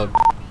probably unplugged.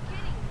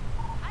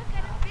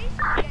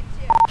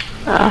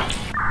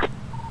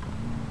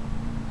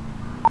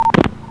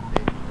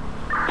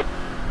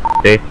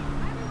 Hey.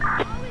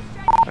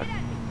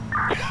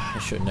 I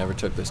should never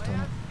took this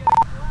time.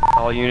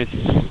 All units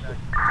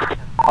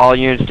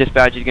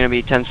dispatch is going to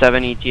be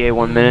 10-7, ETA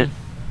 1 minute.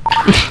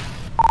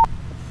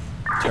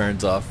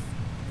 Turns off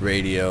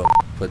radio,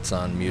 puts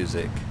on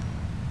music.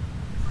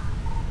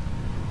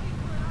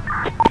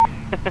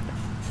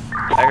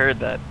 I heard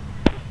that.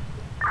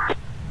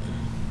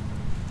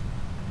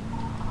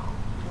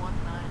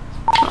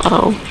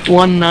 Oh,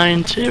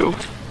 192.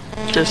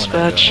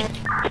 Dispatch.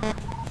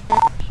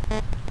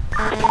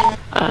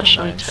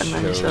 Showing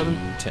 1097.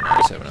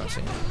 1097, I'm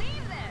seeing.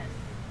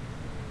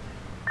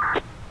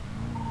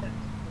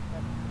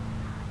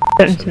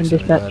 77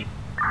 dispatch.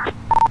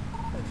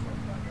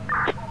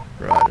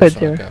 Roger, Code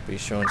solid 0. copy.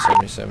 Showing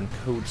 77,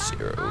 code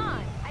 0.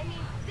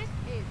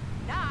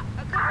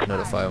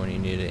 Notify when you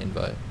need an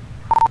invite.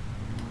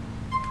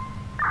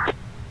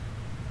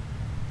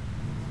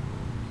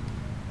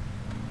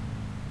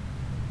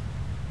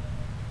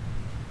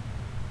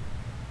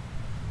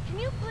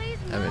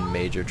 I'm in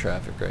major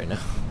traffic right now.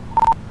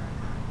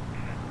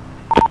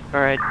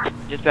 Alright,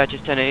 dispatch is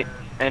 10-8.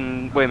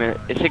 And wait a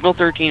minute, is signal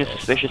 13 a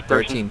suspicious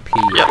person?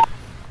 13P. Yep.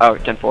 Oh,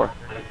 10-4.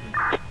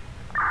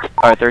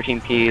 Alright,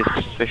 13P is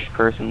a suspicious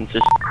person,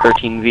 just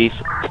 13Vs.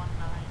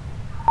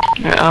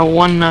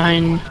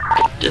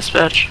 1-9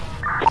 dispatch.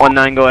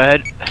 1-9, go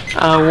ahead.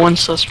 One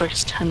suspect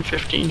is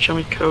 10-15, show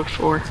me code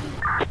 4.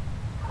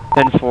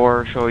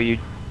 10-4, show you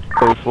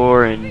code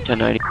 4 and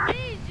 1090.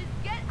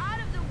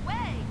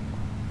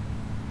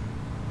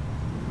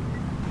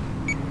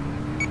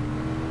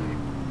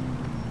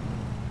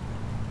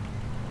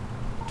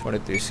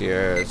 23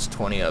 Sierra, it's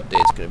 20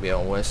 updates, going to be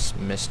on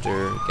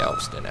Westminster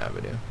Galveston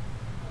Avenue.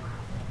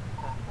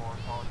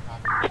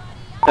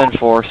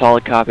 10-4,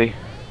 solid copy.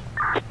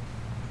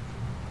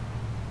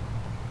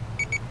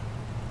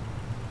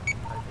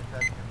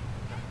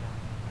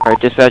 Alright,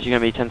 dispatch, you're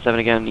going to be 10-7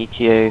 again,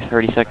 ETA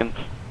 30 seconds.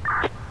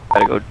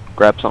 Gotta go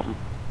grab something.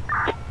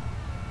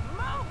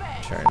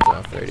 Turns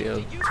off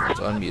radio, turns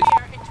on music.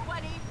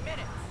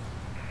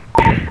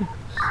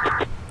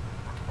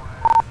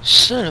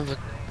 Son of a...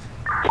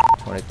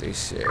 23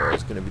 Sierra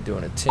is going to be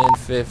doing a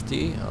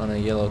 1050 on a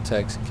yellow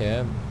taxi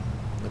cab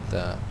with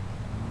the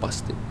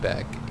busted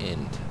back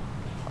end.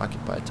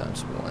 Occupied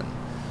times 1.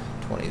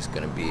 20 is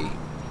going to be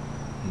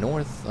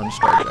north on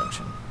Star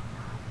Junction.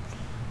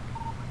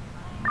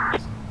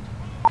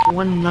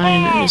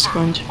 1-9 is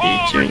going to be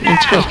doing a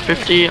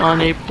 1050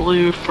 on a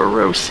blue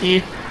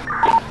Feroci.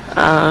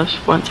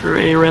 Went through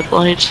a red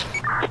light.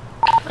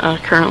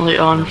 Currently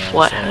on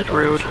Flathead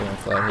Road.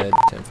 Flathead,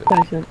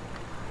 1050.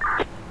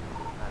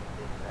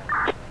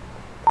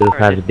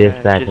 2-5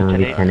 dispatch, and will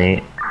be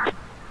 10-8.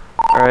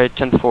 Alright,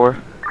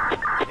 10-4.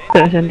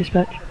 77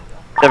 dispatch.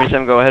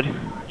 77, go ahead.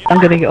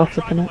 I'm gonna get off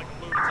the tonight.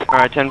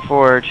 Alright,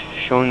 10-4,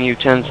 showing you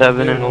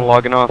 10-7 and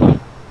logging off.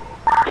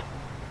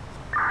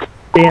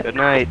 Yeah. Good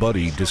night.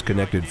 Buddy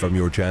disconnected from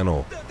your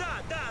channel. Thank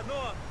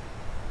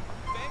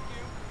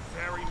you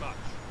very much.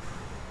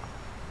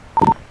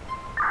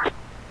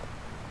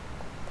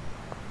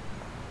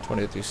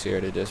 23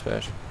 Sierra to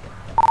dispatch.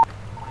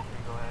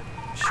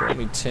 Show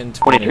me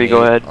 1028 23,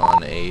 go ahead.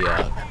 on a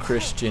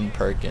Christian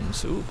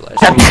Perkins. Ooh,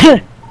 bless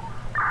you.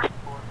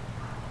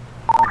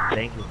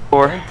 Thank you.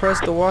 4. Don't press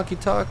the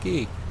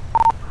walkie-talkie.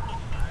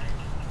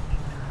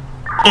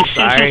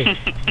 Sorry.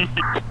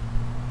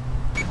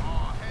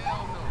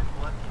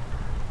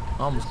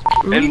 Almost.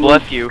 And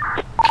bless you.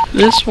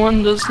 This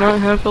one does not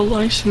have a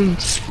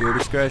license. Your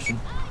discretion.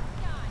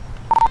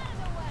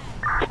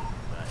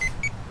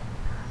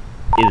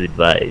 Is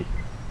advised.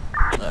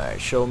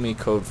 Alright, show me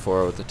code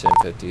 4 with the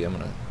 1050. I'm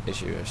gonna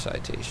issue a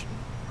citation.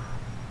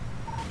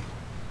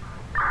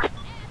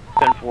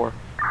 10-4.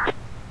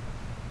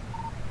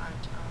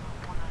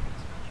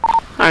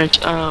 Alright,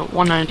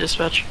 1-9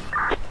 dispatch.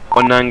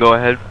 1-9, go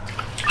ahead.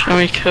 Show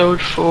me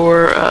code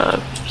for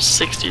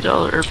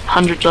 $60 or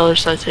 $100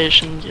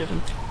 citation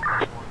given.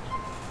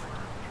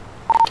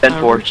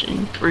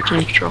 10-4.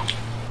 Routine patrol.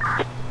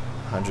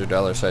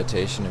 $100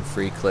 citation and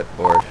free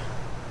clipboard.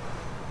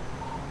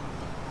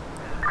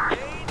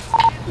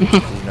 You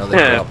know they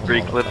drop 'em Free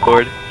all the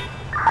clipboard.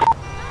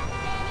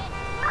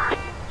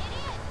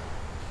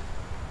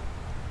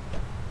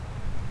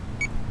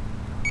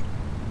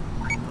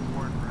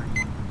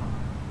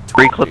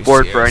 Free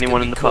clipboard for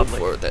anyone in the code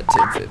public. 4 with that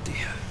 1050.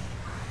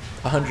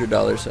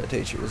 $100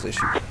 citation was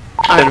issued.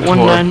 Alright,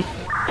 1-9.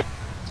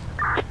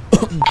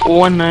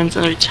 1-9's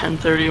gonna be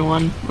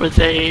 1031 with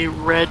a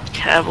red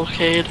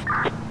cavalcade.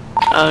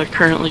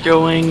 Currently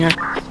going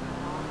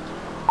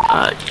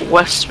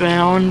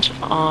westbound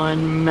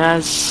on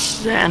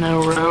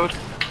Mazzano Road.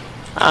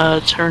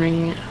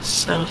 Turning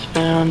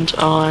southbound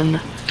on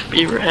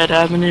Beaverhead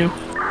Avenue.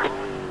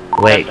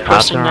 Wait, cops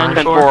Crossing are on?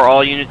 10-4,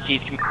 all units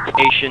cease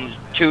communications.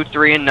 2,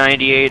 3, and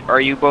 98. Are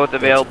you both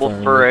available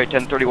for a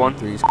 1031?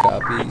 3's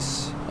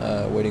copies.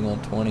 Waiting on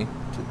 20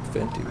 to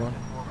 51.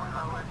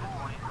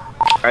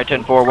 Alright,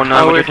 10-4, 1-9, what's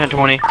your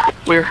 1020?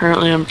 We're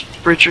currently on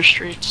Bridger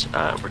Street.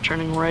 We're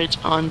turning right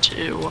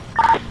onto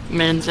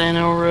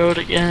Manzano Road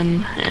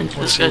again, and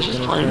this guy's just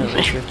playing with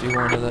me.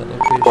 51 to that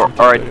location.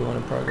 Alright. 31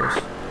 in progress.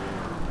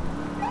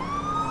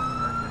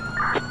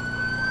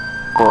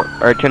 4.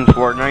 Alright,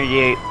 10-4,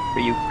 98. Are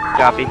you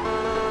copy?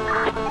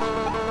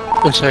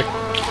 1 sec.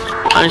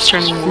 He's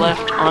turning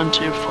left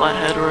onto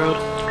Flathead Road.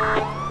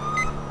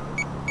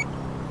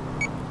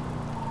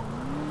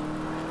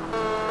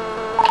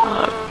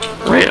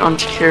 Right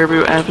onto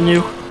Caribou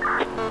Avenue.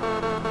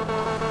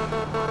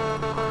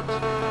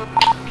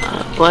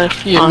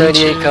 Left You have onto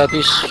 98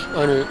 copies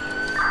on route.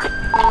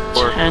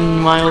 10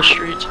 Mile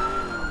Street.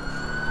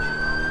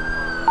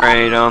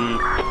 Alright,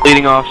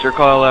 leading officer,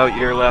 call out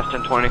your last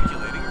 1020.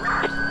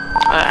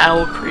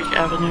 Owl Creek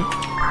Avenue.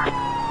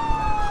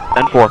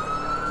 10-4.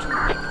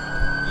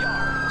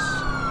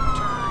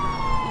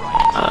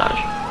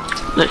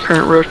 The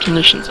current road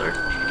conditions are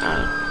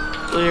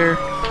clear.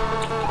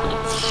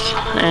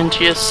 And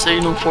he has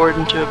signaled forward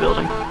into a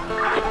building.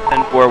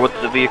 10-4, what's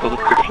the vehicle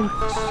description?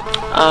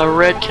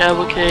 Red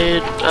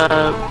cavalcade,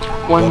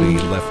 Buddy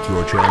left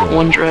your channel.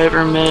 one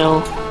driver,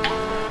 male.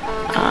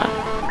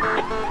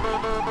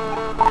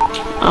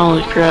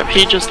 Holy crap,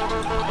 he just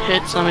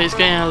hit somebody, he's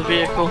getting out of the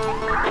vehicle.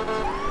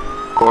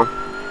 4.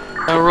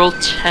 Roll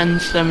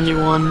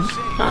 1071,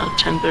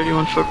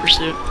 1031 foot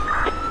pursuit.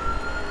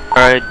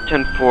 Alright,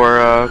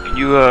 10-4, could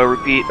you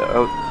repeat,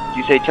 did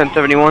you say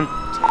 1071?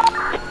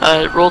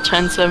 Roll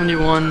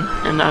 1071,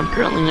 and I'm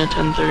currently in a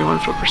 1031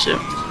 foot pursuit.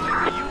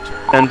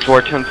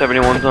 10-4,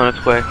 1071's on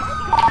its way.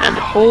 And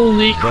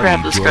holy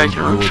crap, this guy can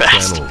run Your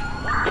fast. channel.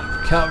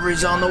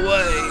 Cavalry's on the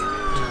way.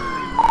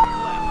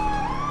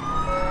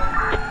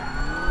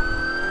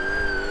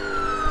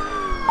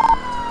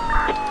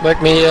 Mark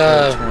me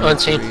on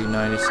scene.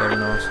 97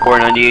 also.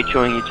 498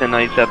 showing you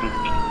 1097.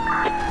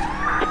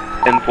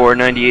 10-4,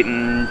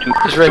 and 2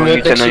 Just right showing you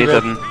next to you,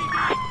 1097.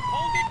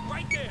 Hold it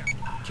right there.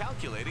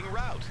 Calculating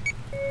route.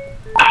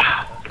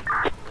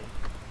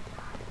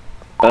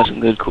 Got some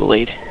good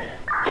Kool-Aid.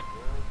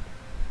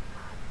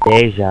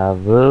 Deja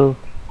vu.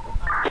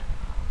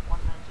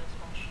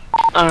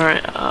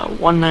 Alright,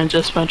 19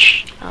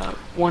 dispatch,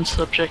 one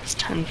subject's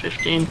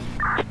 1015.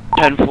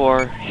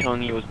 10-4,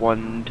 showing you was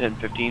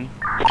 1-10-15.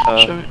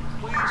 Show me,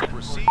 Please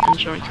proceed I'm to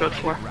showing code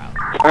 4.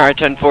 Alright,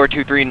 10-4,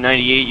 23,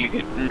 98, you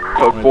get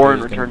code 4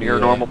 and return to your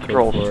normal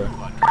patrols.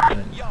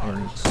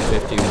 And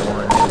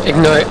 51.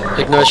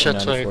 Ignore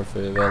shots 94 fired. for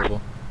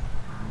available.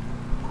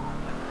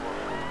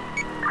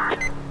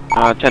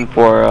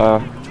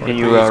 10-4, can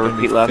you 23 is gonna be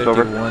repeat last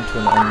over? 51 to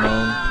an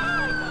unknown.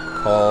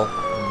 Call.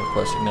 I'm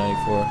requesting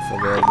 94 for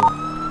available.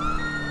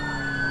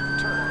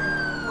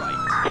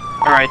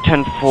 Alright,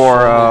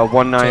 10-4,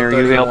 19, are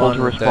you available to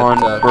 1031 respond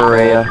that, for a...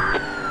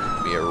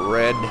 be a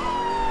red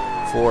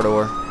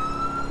 4-door.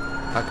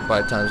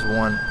 Occupied times 1.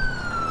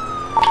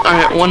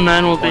 Alright,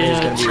 19 will be One is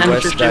gonna be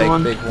West Dyke,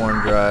 1051. Big Horn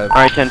Drive.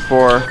 Alright,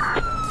 10-4.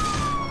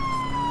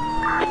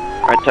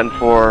 Alright,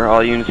 10-4,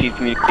 all units need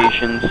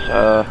communications,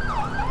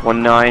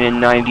 19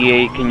 and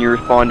 98, can you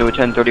respond to a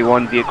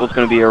 1031? Vehicle's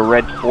gonna be a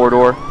red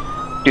 4-door.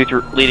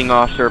 Leading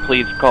officer,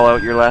 please call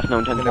out your last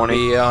known Gonna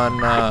 1020. be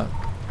on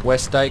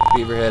West Dyke,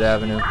 Beaverhead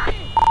Avenue.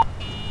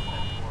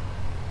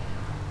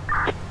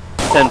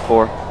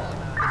 10-4.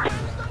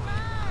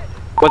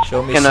 What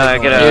Show me can I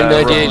get signal.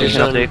 a 98 is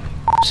resolution on update?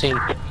 scene.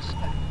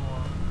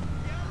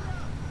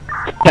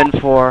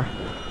 10-4.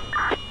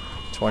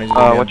 20's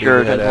gonna be what's on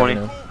your Beaverhead 1020?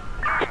 Avenue.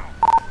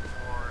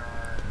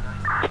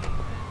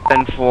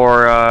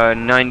 10-4,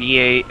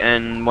 98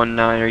 and 19.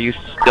 Are you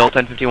still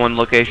 1051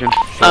 location?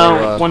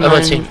 Show,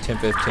 19.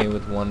 1015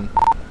 with one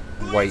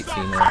white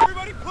female.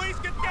 Everybody please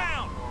get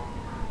down.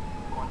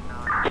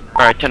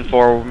 Alright,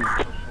 10-4,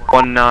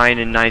 19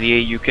 and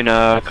 98. You can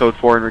code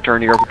 4 and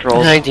return to your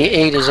patrols.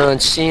 98 is on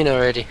scene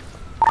already.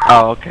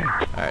 Oh, okay.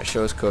 Alright,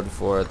 show us code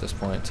 4 at this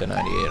point to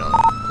 98 on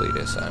a complete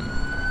assignment.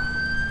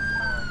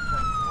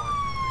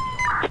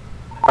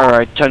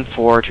 Alright,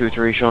 10-4,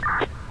 23 showing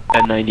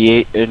and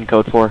 98 in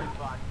code 4.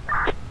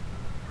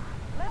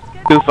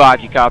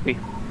 2-5, you copy.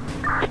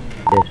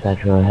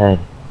 Dispatch, go ahead.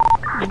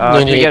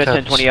 Can you get a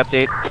 98 1020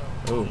 update?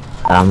 Ooh.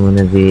 I'm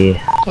gonna be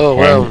Oh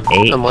wow,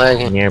 10-8 I'm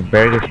lagging. near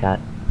Burger Shot.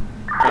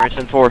 Alright,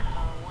 10-4.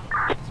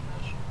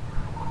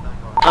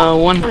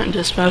 19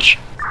 dispatch.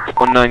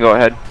 19, go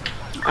ahead.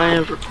 I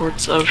have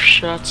reports of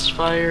shots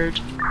fired.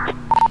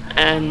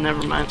 And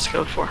never mind, it's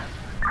code 4.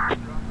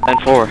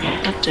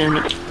 10-4. God damn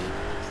it.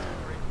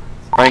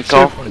 Rank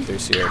call. 23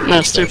 Sierra.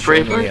 That's too Show me,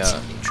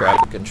 Bravehearts.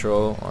 traffic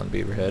control on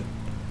Beaverhead.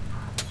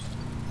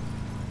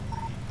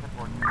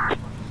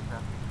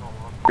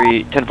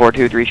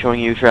 10-4-2-3 showing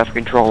you traffic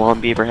control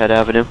on Beaverhead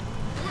Avenue.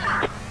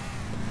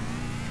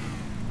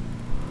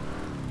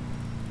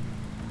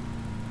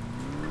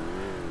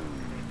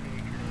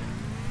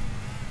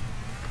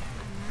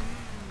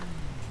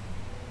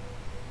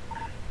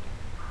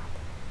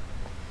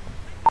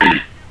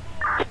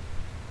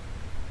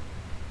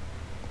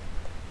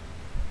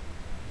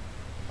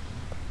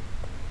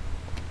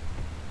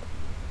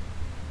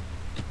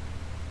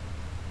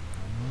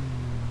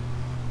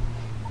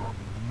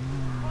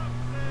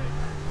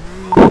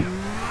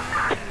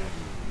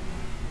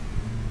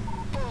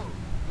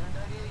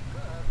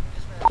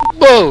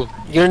 Whoa!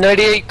 You're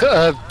 98,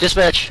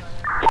 dispatch.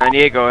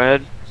 98, go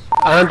ahead.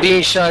 I'm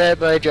being shot at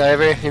by a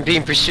driver and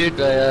being pursued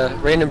by a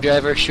random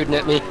driver shooting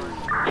at me.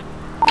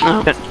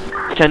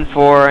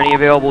 10-4, any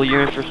available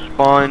units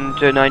respond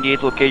to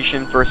 98's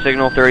location for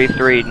signal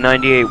 33.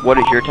 98, what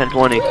is your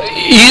 1020?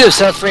 He's at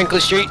South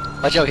Franklin Street.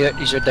 Watch out here,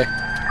 he's right there.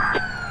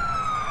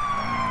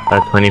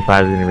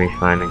 25 is gonna be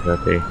fine in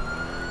code 3.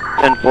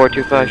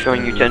 10-4-2-5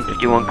 showing you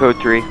 1051 code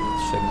 3.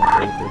 Signal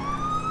 33.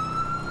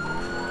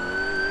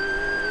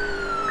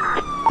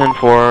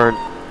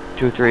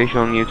 10-4-2-3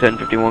 showing you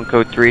 1051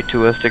 code 3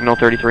 to a signal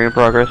 33 in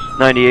progress.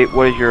 98,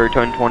 what is your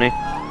 1020?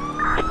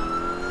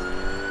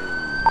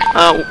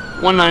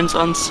 19's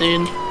on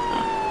scene.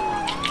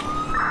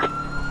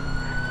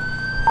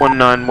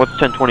 19, what's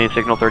 1020 and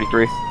signal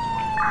 33?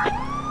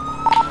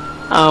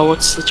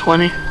 What's the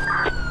 20?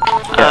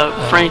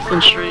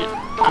 Franklin Street.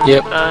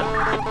 Yep.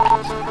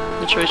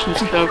 Situation's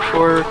code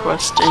 4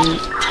 requesting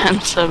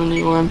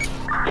 1071.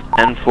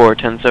 10-4,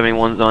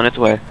 1071's on its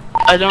way.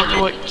 I don't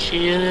know what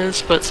key it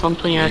is, but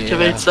something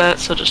activates that,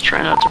 so just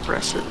try not to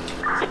press it.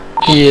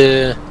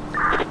 Yeah.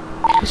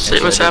 See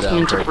what's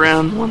happening to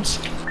Brown once.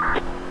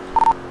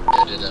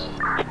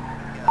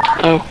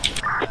 Oh.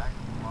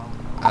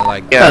 I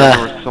like Yeah, I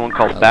remember someone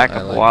called back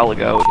a while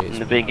ago in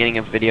the beginning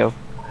of the video.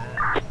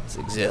 It's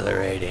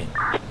exhilarating.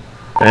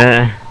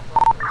 Well,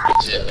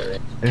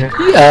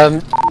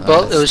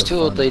 it was two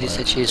old ladies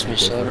that chased me,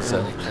 so I don't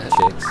really like that.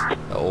 Chicks,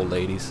 the old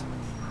ladies.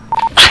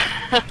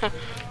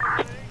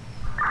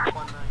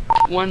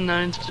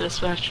 19 to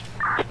dispatch.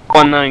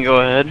 19, go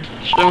ahead.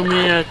 Show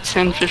me a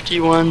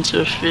 1051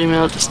 to a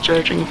female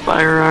discharging a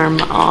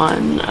firearm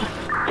on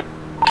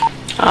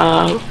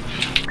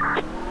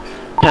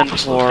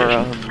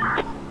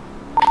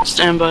 10-4,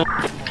 stand by.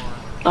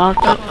 Oh,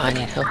 I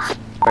need help.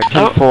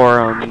 Alright,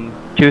 10-4,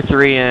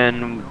 2-3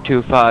 and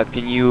 2-5.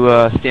 Can you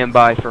stand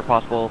by for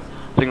possible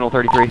signal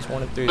 33?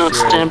 No,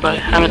 stand by.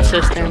 I meant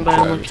to stand by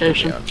on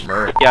location.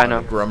 Yeah, I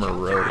know. Grummer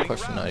Road,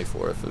 question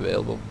 94 if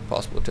available.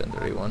 Possible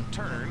 1031.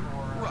 Turn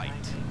right.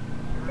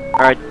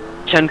 Alright,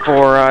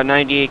 10-4,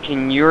 98.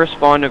 Can you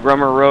respond to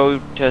Grummer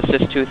Road to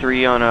assist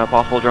 2-3 on a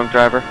possible drunk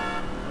driver?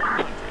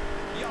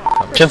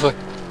 10-4.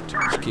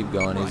 Just keep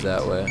going, he's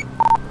that way.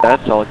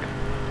 That's all.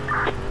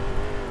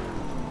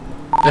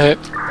 Alright.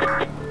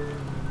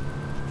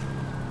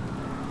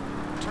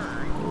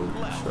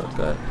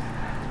 Shortcut.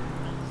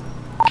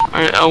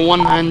 Alright,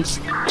 19's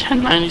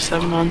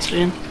 1097 on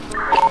scene.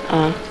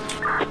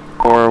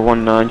 Or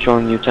 19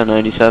 showing you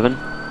 1097.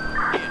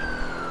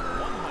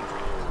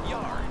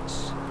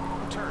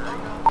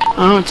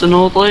 Oh, it's an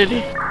old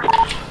lady.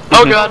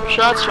 Oh god,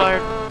 shots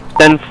fired.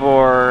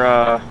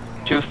 10-4,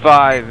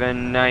 2-5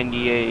 and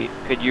 98.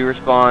 Could you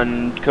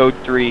respond code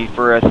 3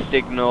 for a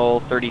signal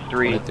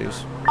 33?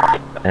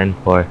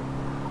 10-4.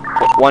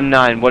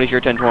 19, what is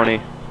your 1020?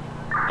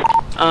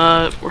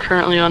 We're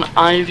currently on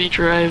Ivy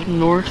Drive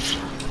North.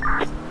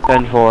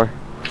 10-4.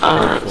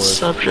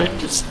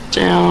 Subject is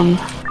down.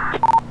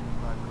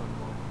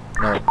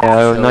 No.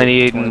 Yeah,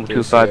 98 and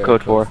 25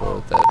 code 4.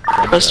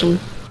 Question.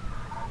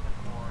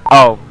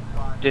 Oh,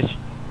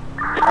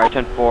 alright,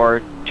 10-4,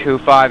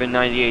 2-5 and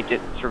 98,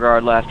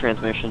 disregard last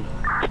transmission.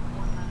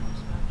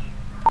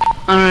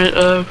 Alright,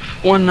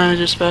 19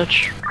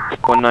 dispatch.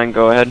 19,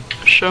 go ahead.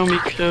 Show me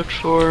code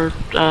for,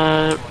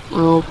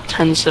 rule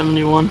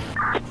 1071.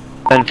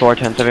 10-4,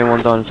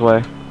 1071's on its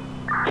way.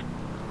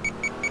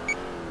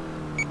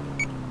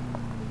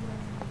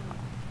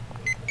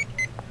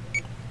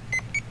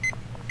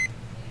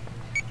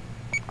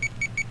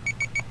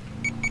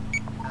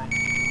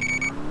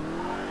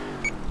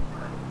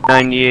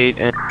 .98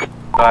 and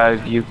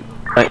 5, you...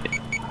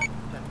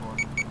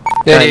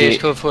 98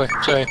 code 4,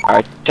 sorry.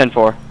 Alright,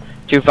 10-4.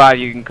 2-5,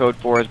 you can code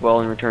 4 as well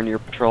and return to your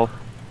patrol.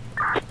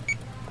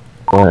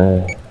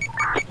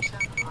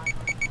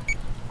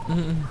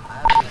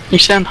 You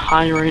sound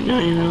high right now,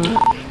 you know that?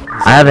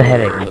 I have a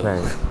headache, I'm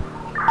sorry.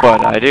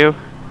 What, I do?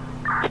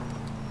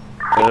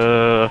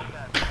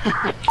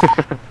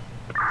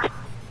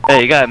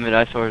 Hey, you gotta admit,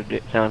 I sort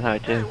of sound high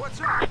too.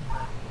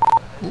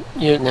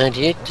 Unit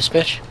 98,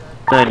 dispatch.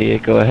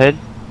 98, go ahead.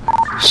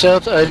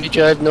 South Ivy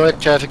Drive North,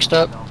 traffic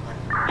stop.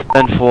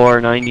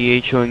 10-4,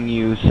 98 showing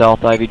you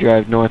South Ivy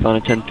Drive North on a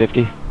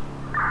 1050.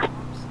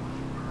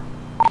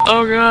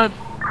 Oh god.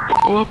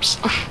 Whoops.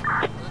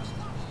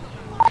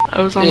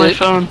 I was on my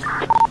phone.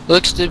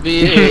 Looks to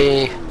be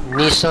a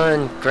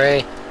Nissan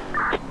Gray.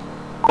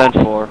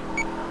 10-4.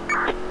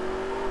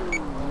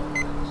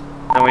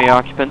 How many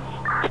occupants?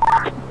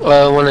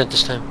 One at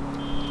this time.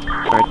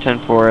 Alright,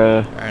 10-4,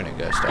 Alright, I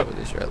gotta stop with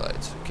these red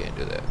lights. Can't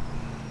do that.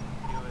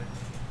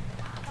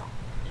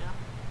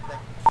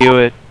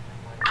 Hewitt.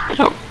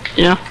 Oh,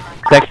 yeah.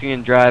 Texting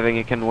and driving,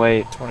 it can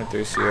wait.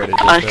 23 Sierra to I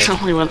dispatch.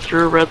 accidentally went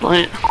through a red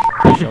light.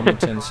 Show me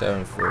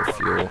 10-7 for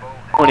fuel.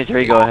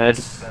 23, go ahead.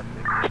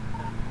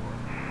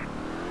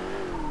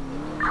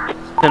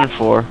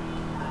 10-4.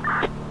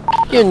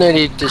 Unit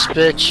 98,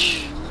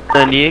 dispatch.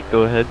 98,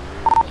 go ahead.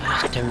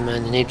 Never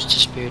mind, the name's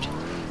disappeared.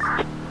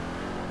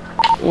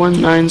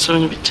 19, so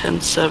I'm gonna be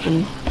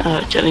 10-7,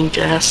 getting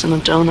gas and a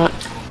donut.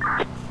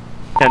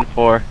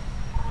 10-4.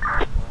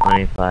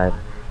 25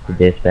 to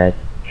dispatch.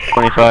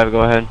 25,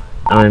 go ahead.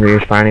 I'm gonna be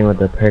responding with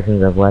the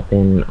persons of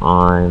weapon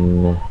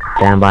on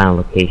standby on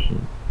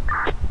location.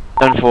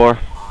 10-4.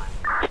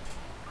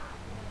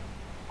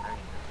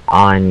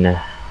 On...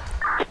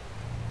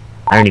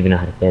 I don't even know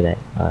how to say that.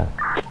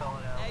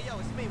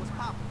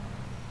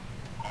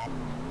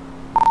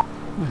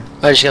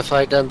 I just got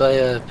flagged down by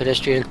a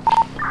pedestrian.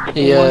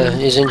 He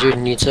is injured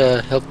and needs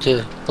help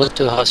to look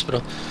to a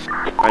hospital.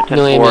 Alright, 10-4.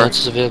 No ambulance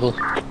is available.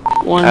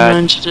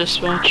 19 to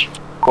dispatch.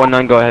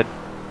 19, go ahead.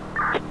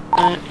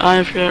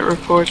 I've got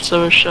reports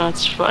of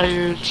shots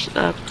fired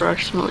at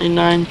approximately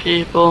 9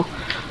 people.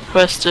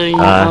 Requesting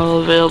all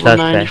available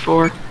suspect.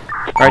 94.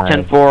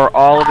 Alright, 10-4,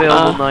 all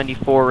available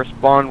 94.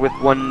 Respond with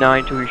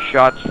 1-9 to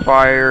shots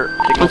fired.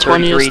 Signal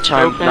 33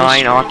 times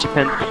 9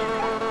 occupants.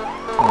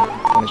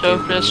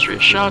 Topaz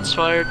Street, shots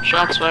fired,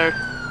 shots fired.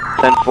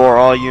 10-4,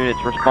 all units,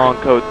 respond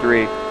code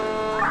 3.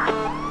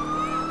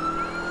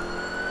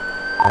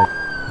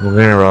 We're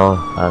gonna roll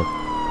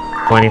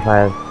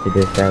 25 to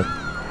dispatch.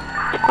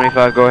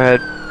 25, go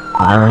ahead.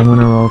 I'm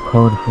gonna roll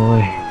code 4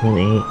 and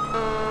 8.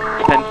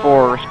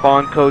 10-4,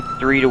 respond code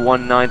 3 to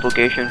 1-9's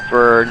location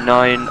for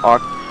 9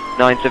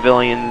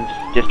 civilians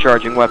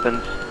discharging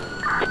weapons.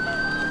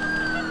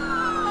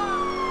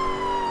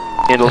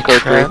 Handle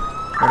code 3.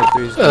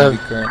 23 is going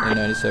to be currently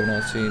 97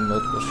 on scene,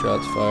 multiple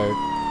shots fired.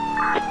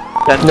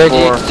 10-4.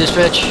 98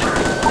 dispatch.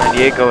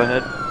 98, go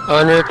ahead.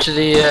 En route to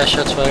the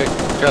shots fired.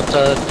 Dropped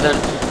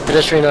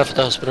pedestrian off at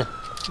the hospital.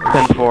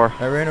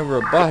 10-4. I ran over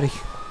a body.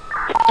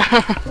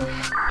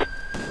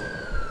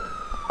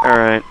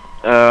 Alright.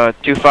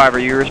 2-5, are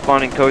you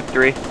responding code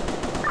 3?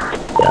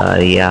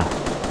 Yeah.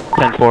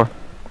 10-4.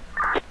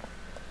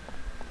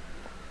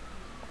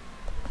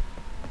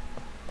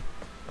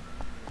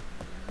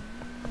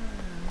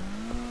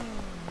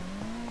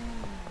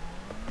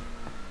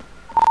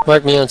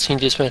 Mark me on scene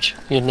dispatch.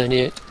 Unit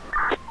 98.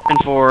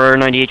 10-4,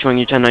 98 showing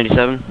you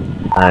 1097.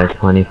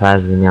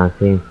 25 is now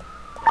seen.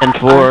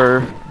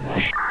 10-4,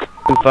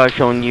 2-5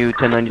 showing you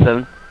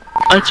 1097.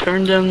 I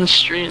turned down the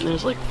street and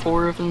there's like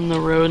 4 of them in the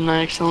road and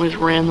I accidentally just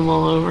ran them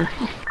all over.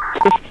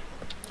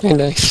 Very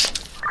nice.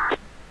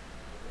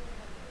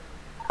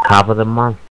 Top of the month.